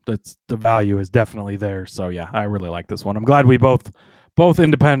 1. That's the value is definitely there. So yeah, I really like this one. I'm glad we both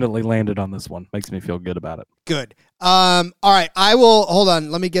independently landed on this one. Makes me feel good about it. Good. All right, I will hold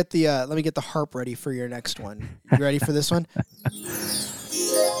on. Let me get the harp ready for your next one. You ready for this one?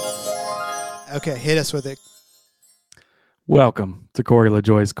 Okay, hit us with it. Welcome to Corey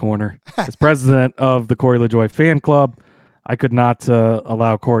LaJoie's Corner. As president of the Corey LaJoie fan club, I could not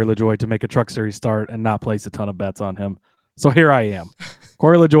allow Corey LaJoie to make a Truck Series start and not place a ton of bets on him. So here I am.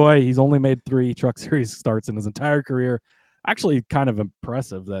 Corey LaJoie, he's only made 3 Truck Series starts in his entire career. Actually, kind of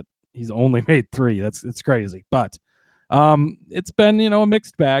impressive that he's only made 3. It's crazy. But it's been, a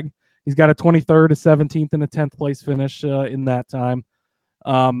mixed bag. He's got a 23rd, a 17th, and a 10th place finish in that time.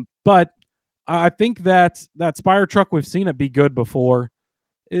 But I think that Spire truck, we've seen it be good before.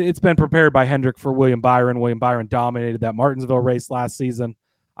 It's been prepared by Hendrick for William Byron. William Byron dominated that Martinsville race last season.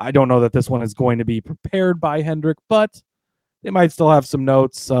 I don't know that this one is going to be prepared by Hendrick, but they might still have some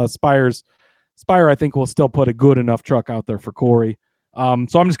notes. Spire, I think, will still put a good enough truck out there for Corey. So I'm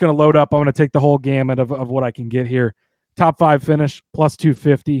just going to load up. I'm going to take the whole gamut of what I can get here. Top 5 finish, plus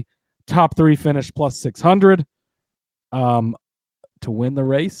 250. Top 3 finish, plus 600. To win the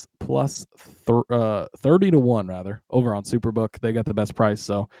race, plus 30 to 1, rather, over on Superbook. They got the best price.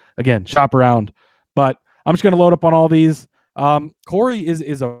 So, again, shop around. But I'm just going to load up on all these. Corey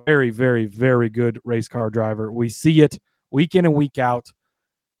is a very, very, very good race car driver. We see it week in and week out.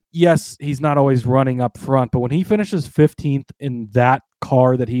 Yes, he's not always running up front, but when he finishes 15th in that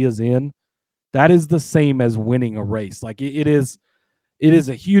car that he is in, that is the same as winning a race. Like it is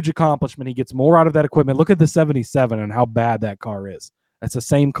a huge accomplishment. He gets more out of that equipment. Look at the 77 and how bad that car is. That's the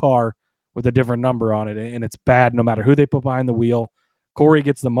same car with a different number on it, and it's bad no matter who they put behind the wheel. Corey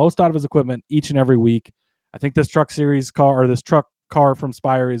gets the most out of his equipment each and every week. I think this Truck Series car, or this truck car from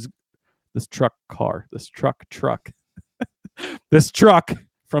Spire this truck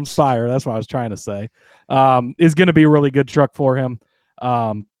from Spire, that's what I was trying to say, is going to be a really good truck for him.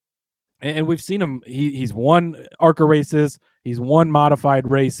 And we've seen him. He's won ARCA races. He's won modified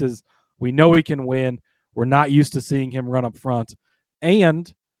races. We know he can win. We're not used to seeing him run up front.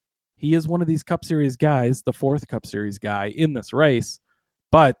 And he is one of these Cup Series guys, the 4th Cup Series guy in this race.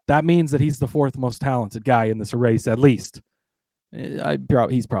 But that means that he's the 4th most talented guy in this race, at least.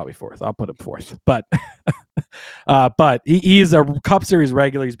 He's probably 4th. I'll put him 4th. But he's a Cup Series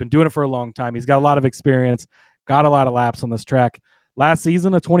regular. He's been doing it for a long time. He's got a lot of experience, got a lot of laps on this track. Last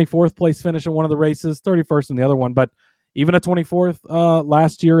season, a 24th place finish in one of the races, 31st in the other one. But even a 24th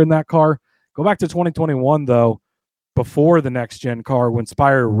last year in that car. Go back to 2021, though. Before the next gen car, when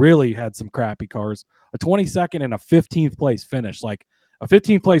Spire really had some crappy cars, a 22nd and a 15th place finish. Like a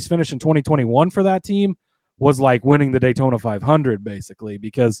 15th place finish in 2021 for that team was like winning the Daytona 500, basically,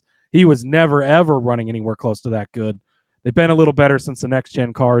 because he was never, ever running anywhere close to that good. They've been a little better since the next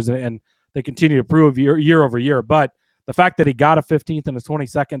gen cars, and they continue to prove year over year. But the fact that he got a 15th and a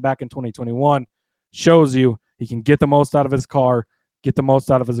 22nd back in 2021 shows you he can get the most out of his car, get the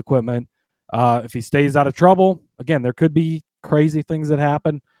most out of his equipment. If he stays out of trouble, again, there could be crazy things that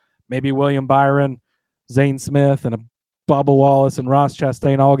happen. Maybe William Byron, Zane Smith, and Bubba Wallace and Ross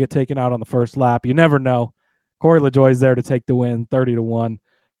Chastain all get taken out on the first lap. You never know. Corey LaJoie's there to take the win, 30-1.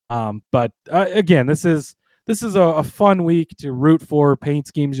 But again, this is a fun week to root for paint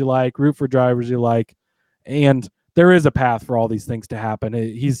schemes you like, root for drivers you like, and there is a path for all these things to happen.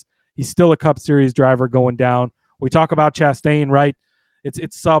 He's still a Cup Series driver going down. We talk about Chastain, right? It's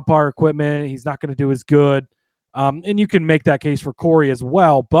subpar equipment. He's not going to do as good. And you can make that case for Corey as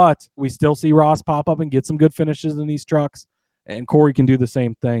well, but we still see Ross pop up and get some good finishes in these trucks, and Corey can do the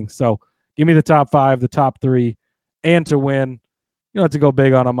same thing. So give me the top 5, the top 3, and to win. You don't have to go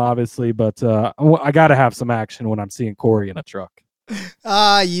big on him, obviously, but I got to have some action when I'm seeing Corey in a truck.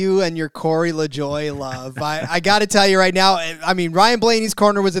 You and your Corey LaJoie love. I got to tell you right now, I mean, Ryan Blaney's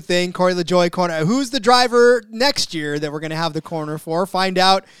corner was a thing, Corey LaJoie corner. Who's the driver next year that we're going to have the corner for? Find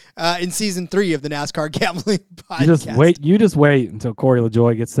out in season 3 of the NASCAR Gambling Podcast. You just wait until Corey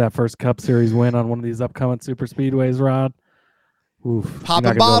LaJoie gets that first Cup Series win on one of these upcoming super speedways, Rod. Oof,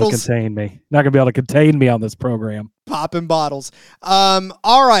 Popping bottles. Not going to be able to contain me on this program. Popping bottles.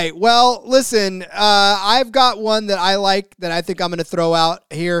 All right. Well, listen, I've got one that I like that I think I'm going to throw out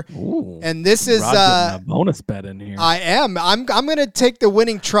here. Ooh, and this is a bonus bet in here. I am. I'm going to take the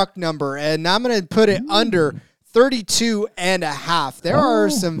winning truck number, and I'm going to put it under 32.5. There are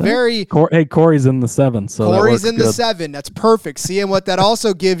some very... Corey's in the 7, so Corey's in good. the 7. That's perfect. See, and what that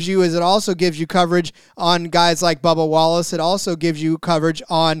also gives you is it also gives you coverage on guys like Bubba Wallace. It also gives you coverage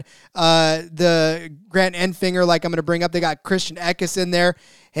on the Grant Enfinger, like I'm going to bring up. They got Christian Eckes in there.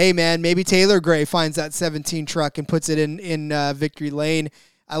 Hey, man, maybe Taylor Gray finds that 17 truck and puts it in victory lane.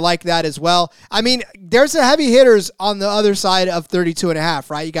 I like that as well. I mean, there's the heavy hitters on the other side of 32.5,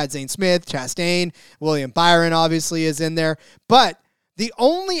 right? You got Zane Smith, Chastain, William Byron obviously is in there. But the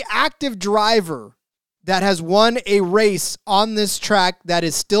only active driver that has won a race on this track that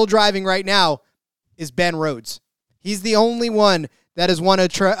is still driving right now is Ben Rhodes. He's the only one that has won a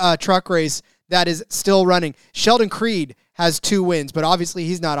truck race that is still running. Sheldon Creed has 2 wins, but obviously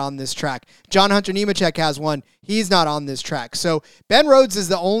he's not on this track. John Hunter Nemechek has 1. He's not on this track. So Ben Rhodes is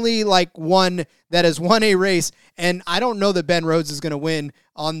the only one that has won a race, and I don't know that Ben Rhodes is going to win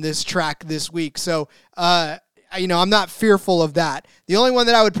on this track this week. So, I'm not fearful of that. The only one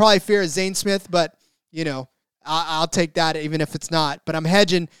that I would probably fear is Zane Smith, but, I'll take that even if it's not. But I'm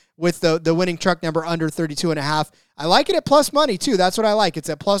hedging with the winning truck number under 32.5. I like it at plus money, too. That's what I like. It's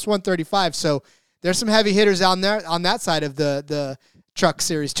at plus 135. So there's some heavy hitters down there on that side of the truck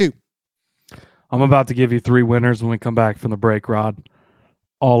series, too. I'm about to give you 3 winners when we come back from the break, Rod.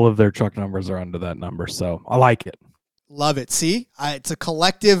 All of their truck numbers are under that number, so I like it. Love it. See? It's a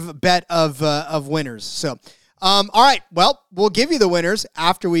collective bet of winners. So, all right. Well, we'll give you the winners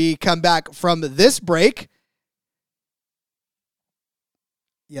after we come back from this break.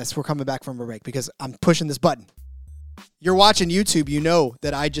 Yes, we're coming back from a break because I'm pushing this button. You're watching YouTube, you know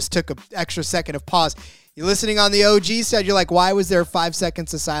that I just took an extra second of pause. You're listening on the OG side, you're like, why was there 5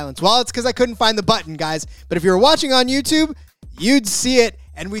 seconds of silence? Well, it's because I couldn't find the button, guys. But if you're watching on YouTube, you'd see it,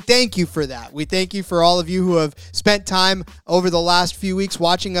 and we thank you for that. We thank you for all of you who have spent time over the last few weeks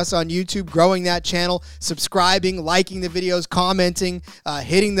watching us on YouTube, growing that channel, subscribing, liking the videos, commenting,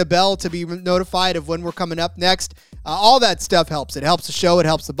 hitting the bell to be notified of when we're coming up next. All that stuff helps. It helps the show. It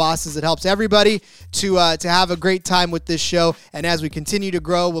helps the bosses. It helps everybody to have a great time with this show. And as we continue to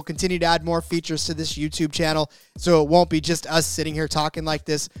grow, we'll continue to add more features to this YouTube channel. So it won't be just us sitting here talking like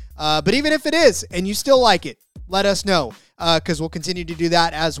this. But even if it is, and you still like it, let us know because we'll continue to do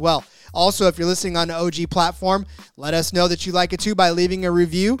that as well. Also, if you're listening on the OG platform, let us know that you like it too by leaving a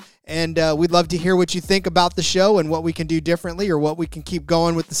review. And we'd love to hear what you think about the show and what we can do differently or what we can keep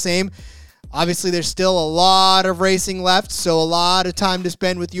going with the same. Obviously, there's still a lot of racing left, so a lot of time to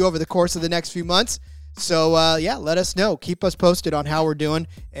spend with you over the course of the next few months. So, let us know. Keep us posted on how we're doing,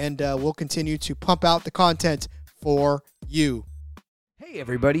 and we'll continue to pump out the content for you. Hey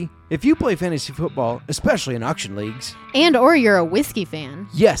everybody, if you play fantasy football, especially in auction leagues, or you're a whiskey fan.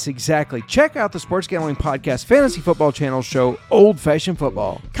 Yes, exactly. Check out the Sports Gambling Podcast Fantasy Football Channel show, Old Fashioned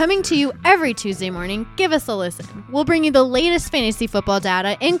Football. Coming to you every Tuesday morning, give us a listen. We'll bring you the latest fantasy football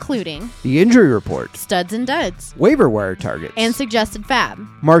data, including the injury report, studs and duds, waiver wire targets, and suggested fab.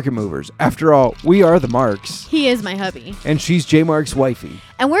 Market movers. After all, we are the Marks. He is my hubby. And she's J Mark's wifey.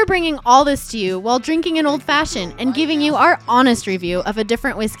 And we're bringing all this to you while drinking an old fashioned and giving you our honest review of a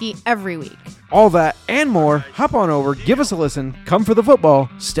different whiskey every week. All that and more, hop on over, give us a listen, come for the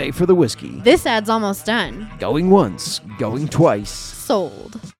football, stay for the whiskey. This ad's almost done. Going once, going twice.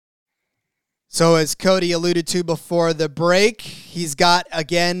 Sold. So as Cody alluded to before the break, he's got,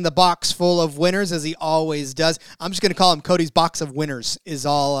 again, the box full of winners, as he always does. I'm just going to call him Cody's box of winners is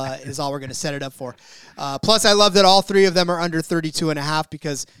all we're going to set it up for. Plus, I love that all three of them are under 32.5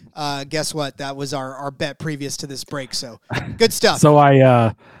 because guess what? That was our bet previous to this break. So good stuff. So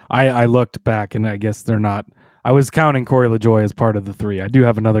I looked back, and I guess they're not. I was counting Corey LaJoie as part of the three. I do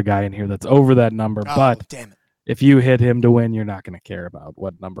have another guy in here that's over that number, but damn it. If you hit him to win, you're not going to care about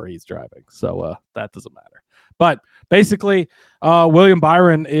what number he's driving. So that doesn't matter. But basically, William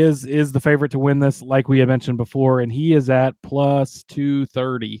Byron is the favorite to win this, like we had mentioned before, and he is at plus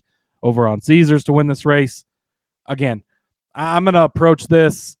 230 over on Caesars to win this race. Again, I'm going to approach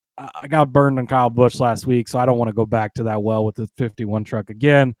this. I got burned on Kyle Busch last week, so I don't want to go back to that well with the 51 truck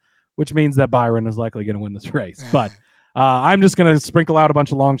again, which means that Byron is likely going to win this race. But I'm just going to sprinkle out a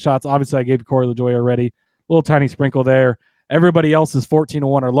bunch of long shots. Obviously, I gave Corey LaJoie already. Little tiny sprinkle there. Everybody else is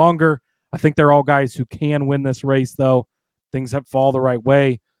 14-1 or longer. I think they're all guys who can win this race, though. Things have fall the right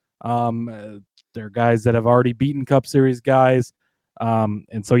way. They're guys that have already beaten Cup Series guys.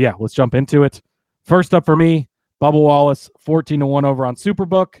 And so, let's jump into it. First up for me, Bubba Wallace, 14-1 over on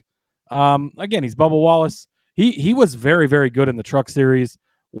Superbook. Again, he's Bubba Wallace. He was very, very good in the Truck Series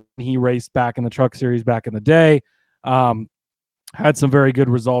when he raced back in the Truck Series back in the day. Had some very good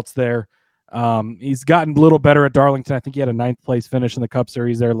results there. He's gotten a little better at Darlington. I think he had a 9th place finish in the Cup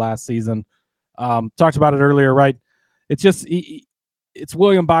Series there last season. Talked about it earlier, right? It's just it's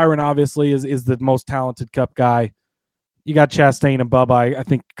William Byron, obviously, is the most talented Cup guy. You got Chastain and Bubba, I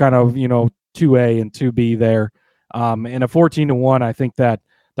think kind of, 2A and 2B there. And a 14-1, I think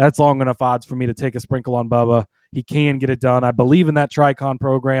that's long enough odds for me to take a sprinkle on Bubba. He can get it done. I believe in that Tricon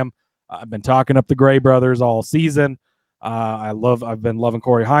program. I've been talking up the Gray brothers all season. I've been loving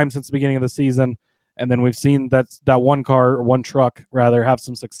Corey Heim since the beginning of the season. And then we've seen that one truck have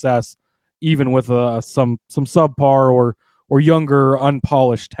some success, even with some subpar or younger,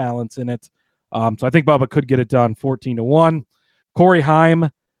 unpolished talents in it. So I think Bubba could get it done. 14-1. Corey Heim,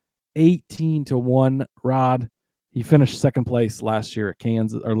 18-1. Rod, he finished second place last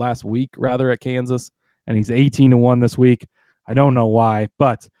week at Kansas, and he's 18-1 this week. I don't know why,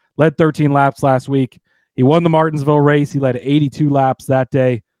 but led 13 laps last week. He won the Martinsville race. He led 82 laps that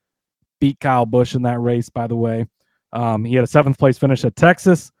day. Beat Kyle Busch in that race, by the way. He had a 7th place finish at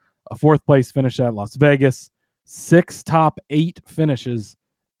Texas, a 4th place finish at Las Vegas, 6 top 8 finishes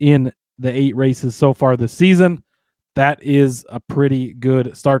in the 8 races so far this season. That is a pretty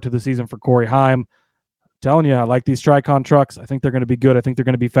good start to the season for Corey Heim. Telling you, I like these Tricon trucks. I think they're going to be good. I think they're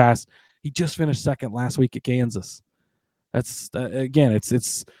going to be fast. He just finished second last week at Kansas. That's again,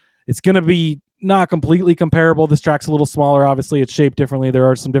 it's going to be not completely comparable. This track's a little smaller. Obviously, it's shaped differently. There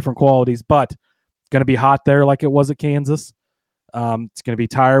are some different qualities, but it's going to be hot there like it was at Kansas. It's going to be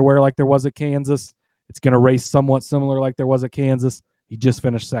tire wear like there was at Kansas. It's going to race somewhat similar like there was at Kansas. He just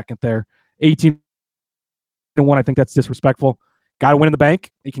finished second there. 18-1, I think that's disrespectful. Got to win in the bank.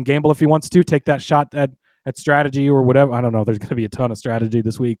 He can gamble if he wants to. Take that shot at strategy or whatever. I don't know. There's going to be a ton of strategy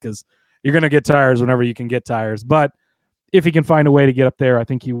this week because you're going to get tires whenever you can get tires. But if he can find a way to get up there, I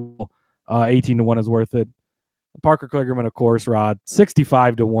think he will. 18-1 is worth it. Parker Kligerman, of course, Rod.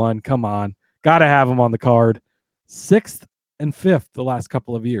 65-1. Come on. Got to have him on the card. 6th and 5th the last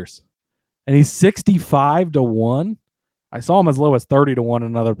couple of years. And he's 65-1. I saw him as low as 30-1 in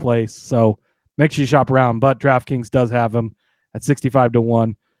another place. So make sure you shop around. But DraftKings does have him at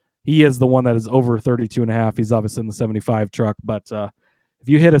 65-1. He is the one that is over 32.5. He's obviously in the 75 truck. But if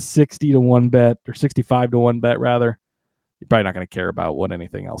you hit a 60-1 bet, or 65-1 bet rather, you're probably not going to care about what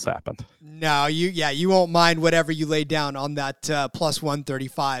anything else happened. No, you won't mind whatever you lay down on that plus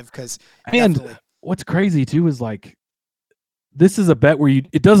 135 because. And what's crazy too is like, this is a bet where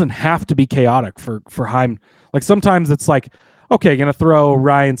it doesn't have to be chaotic for Heim. Like sometimes it's like, okay, going to throw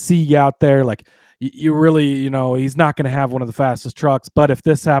Ryan Sieg out there. Like you really, he's not going to have one of the fastest trucks, but if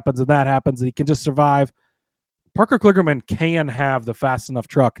this happens and that happens, he can just survive. Parker Kligerman can have the fast enough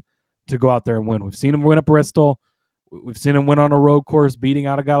truck to go out there and win. We've seen him win at Bristol. We've seen him win on a road course, beating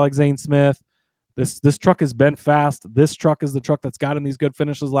out a guy like Zane Smith. This truck has been fast. This truck is the truck that's gotten these good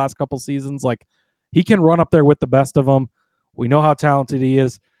finishes the last couple seasons. Like he can run up there with the best of them. We know how talented he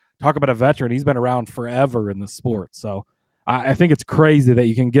is. Talk about a veteran. He's been around forever in the sport. So I think it's crazy that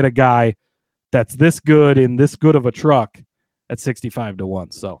you can get a guy that's this good in this good of a truck at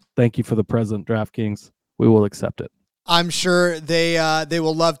 65-1. So thank you for the present, DraftKings. We will accept it. I'm sure they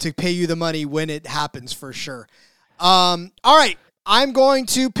will love to pay you the money when it happens for sure. All right. I'm going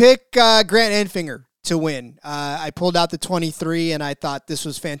to pick Grant Enfinger to win. I pulled out the 23 and I thought this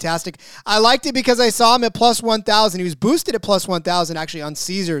was fantastic. I liked it because I saw him at plus 1,000. He was boosted at plus 1,000 actually on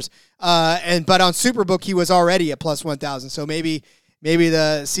Caesars. But on Superbook he was already at plus 1,000. So maybe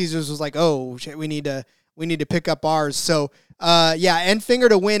the Caesars was like, oh shit, we need to pick up ours. So Enfinger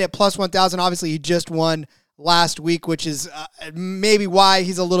to win at plus 1,000. Obviously he just won last week, which is maybe why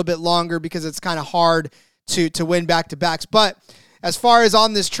he's a little bit longer because it's kind of hard to win back-to-backs. But as far as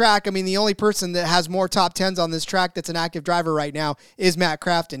on this track, I mean, the only person that has more top 10s on this track that's an active driver right now is Matt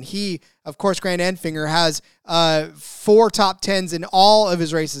Crafton. He, of course, Grant Enfinger, has 4 top 10s in all of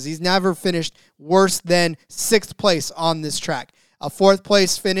his races. He's never finished worse than 6th place on this track. A 4th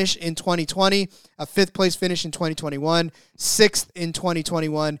place finish in 2020, a 5th place finish in 2021, 6th in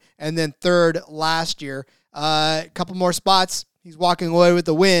 2021, and then 3rd last year. A couple more spots. He's walking away with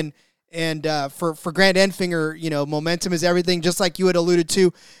the win. And for Grant Enfinger, momentum is everything. Just like you had alluded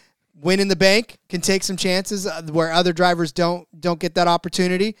to, win in the bank can take some chances where other drivers don't get that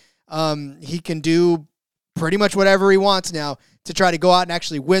opportunity. He can do pretty much whatever he wants now to try to go out and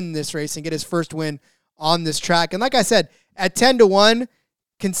actually win this race and get his first win on this track. And like I said, at 10-1,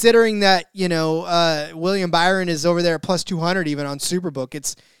 considering that William Byron is over there at plus 200 even on Superbook,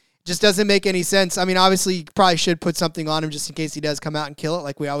 it's just doesn't make any sense. I mean, obviously, you probably should put something on him just in case he does come out and kill it,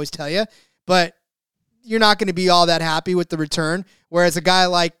 like we always tell you. But you're not going to be all that happy with the return. Whereas a guy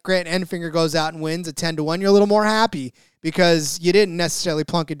like Grant Enfinger goes out and wins at 10-1, you're a little more happy because you didn't necessarily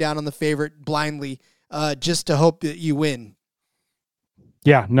plunk it down on the favorite blindly just to hope that you win.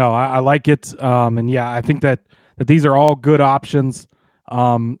 Yeah, no, I like it. And yeah, I think that these are all good options.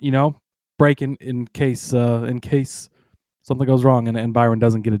 Break in case something goes wrong and Byron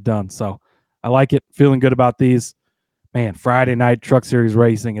doesn't get it done. So I like it. Feeling good about these. Man, Friday night Truck Series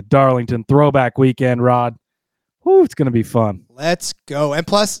racing at Darlington. Throwback weekend, Rod. Woo, it's going to be fun. Let's go. And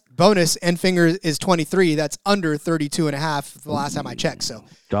plus, bonus, Enfinger is 23. That's under 32.5 the last time I checked. So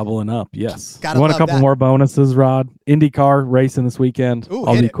doubling up, yes. Gotta you want a couple more bonuses, Rod? IndyCar racing this weekend. Ooh,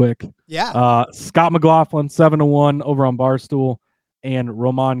 I'll be quick. Yeah. Scott McLaughlin, 7-1 over on Barstool. And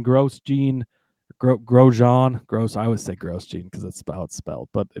Roman Grosjean. Grosjean. I always say Grosjean because that's how it's spelled,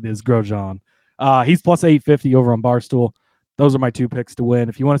 but it is Grosjean. He's plus 850 over on Barstool. Those are my 2 picks to win.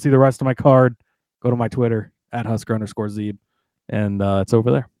 If you want to see the rest of my card, go to my Twitter at Husker_Zeeb, and it's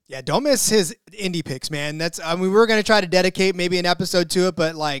over there. Yeah, don't miss his Indy picks, man. We were going to try to dedicate maybe an episode to it,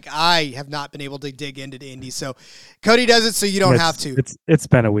 but I have not been able to dig into the Indy. So Cody does it, so you don't have to. It's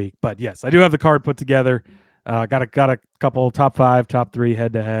been a week, but yes, I do have the card put together. Got a couple top 5, top 3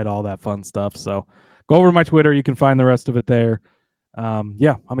 head-to-head, all that fun stuff. So go over to my Twitter. You can find the rest of it there. I'm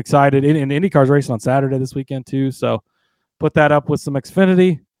excited. And IndyCar's racing on Saturday this weekend too. So put that up with some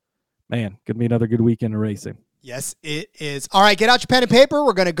Xfinity. Man, could be another good weekend of racing. Yes, it is. All right, get out your pen and paper.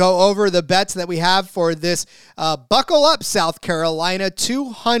 We're going to go over the bets that we have for this Buckle Up South Carolina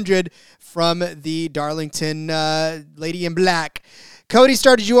 200 from the Darlington Lady in Black. Cody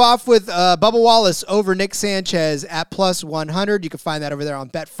started you off with Bubba Wallace over Nick Sanchez at plus 100. You can find that over there on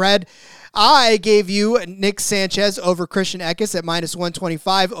Betfred. I gave you Nick Sanchez over Christian Eckes at minus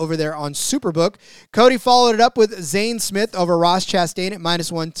 125 over there on Superbook. Cody followed it up with Zane Smith over Ross Chastain at minus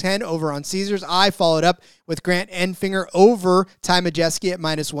 110 over on Caesars. I followed up with Grant Enfinger over Ty Majeski at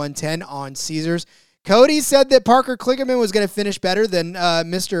minus 110 on Caesars. Cody said that Parker Kligerman was going to finish better than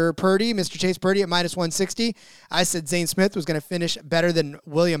Mr. Chase Purdy at minus 160. I said Zane Smith was going to finish better than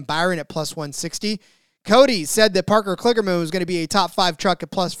William Byron at plus 160. Cody said that Parker Kligerman was going to be a top 5 truck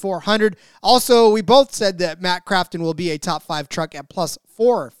at plus 400. Also, we both said that Matt Crafton will be a top 5 truck at plus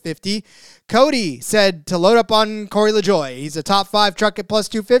 450. Cody said to load up on Corey LaJoie. He's a top 5 truck at plus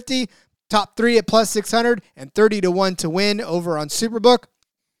 250. top 3 at plus 600 and 30-1 to win over on Superbook.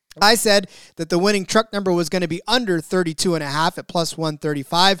 I said that the winning truck number was going to be under 32.5 at plus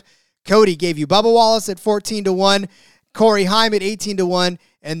 135. Cody gave you Bubba Wallace at 14-1, Corey Heim at 18-1,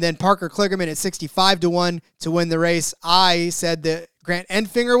 and then Parker Kligerman at 65-1 to win the race. I said that Grant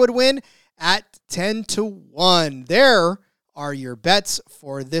Enfinger would win at 10-1. There are your bets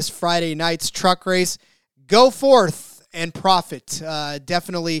for this Friday night's truck race. Go forth and profit.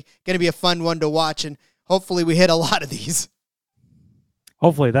 Definitely going to be a fun one to watch, and hopefully we hit a lot of these.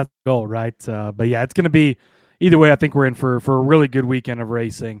 Hopefully that's the goal, right? But yeah, it's going to be either way. I think we're in for a really good weekend of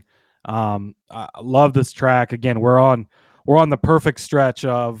racing. I love this track. Again, we're on the perfect stretch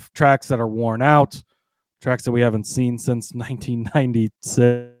of tracks that are worn out, tracks that we haven't seen since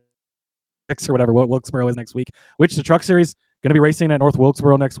 1996 or whatever. What Wilkesboro is next week, which the Truck Series going to be racing at North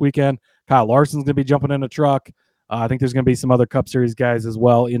Wilkesboro next weekend. Kyle Larson's going to be jumping in a truck. I think there's going to be some other Cup Series guys as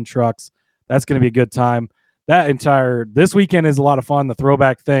well in trucks. That's going to be a good time. This weekend is a lot of fun, the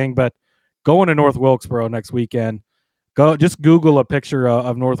throwback thing, but going to North Wilkesboro next weekend, just Google a picture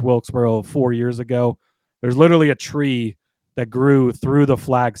of North Wilkesboro 4 years ago. There's literally a tree that grew through the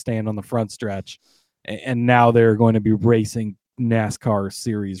flag stand on the front stretch, and now they're going to be racing NASCAR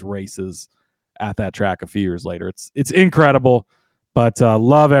series races at that track a few years later. It's incredible, but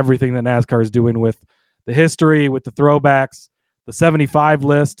love everything that NASCAR is doing with the history, with the throwbacks, the 75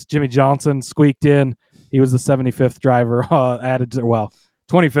 list. Jimmy Johnson squeaked in. He was the 75th driver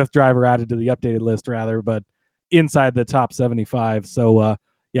 25th driver added to the updated list, rather, but inside the top 75. So,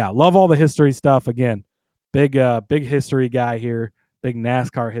 yeah, love all the history stuff. Again, big history guy here, big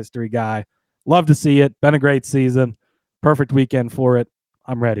NASCAR history guy. Love to see it. Been a great season. Perfect weekend for it.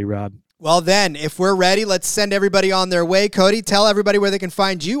 I'm ready, Rod. Well, then, if we're ready, let's send everybody on their way. Cody, tell everybody where they can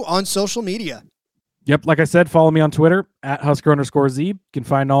find you on social media. Yep, like I said, follow me on Twitter at Husker_Z. You can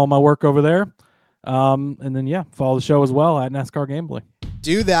find all my work over there. And then, yeah, follow the show as well at NASCAR Gambling.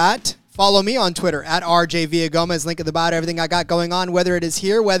 Do that. Follow me on Twitter at RJ Villagomez. Link at the bottom, everything I got going on, whether it is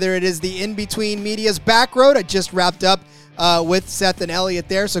here, whether it is the In Between Media's Back Road. I just wrapped up with Seth and Elliot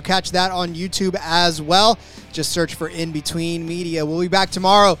there, so catch that on YouTube as well. Just search for In Between Media. We'll be back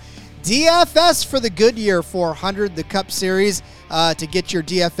tomorrow. DFS for the Goodyear 400, the Cup Series, to get your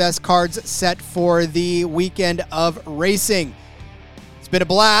DFS cards set for the weekend of racing. It's been a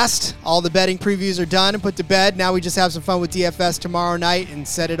blast. All the betting previews are done and put to bed. Now we just have some fun with DFS tomorrow night and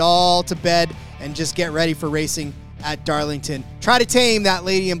set it all to bed and just get ready for racing at Darlington. Try to tame that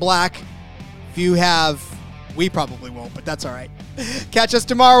lady in black. If you have, we probably won't, but that's all right. Catch us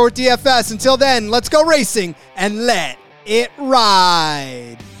tomorrow with DFS. Until then, let's go racing and let it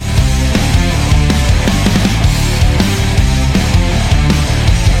ride.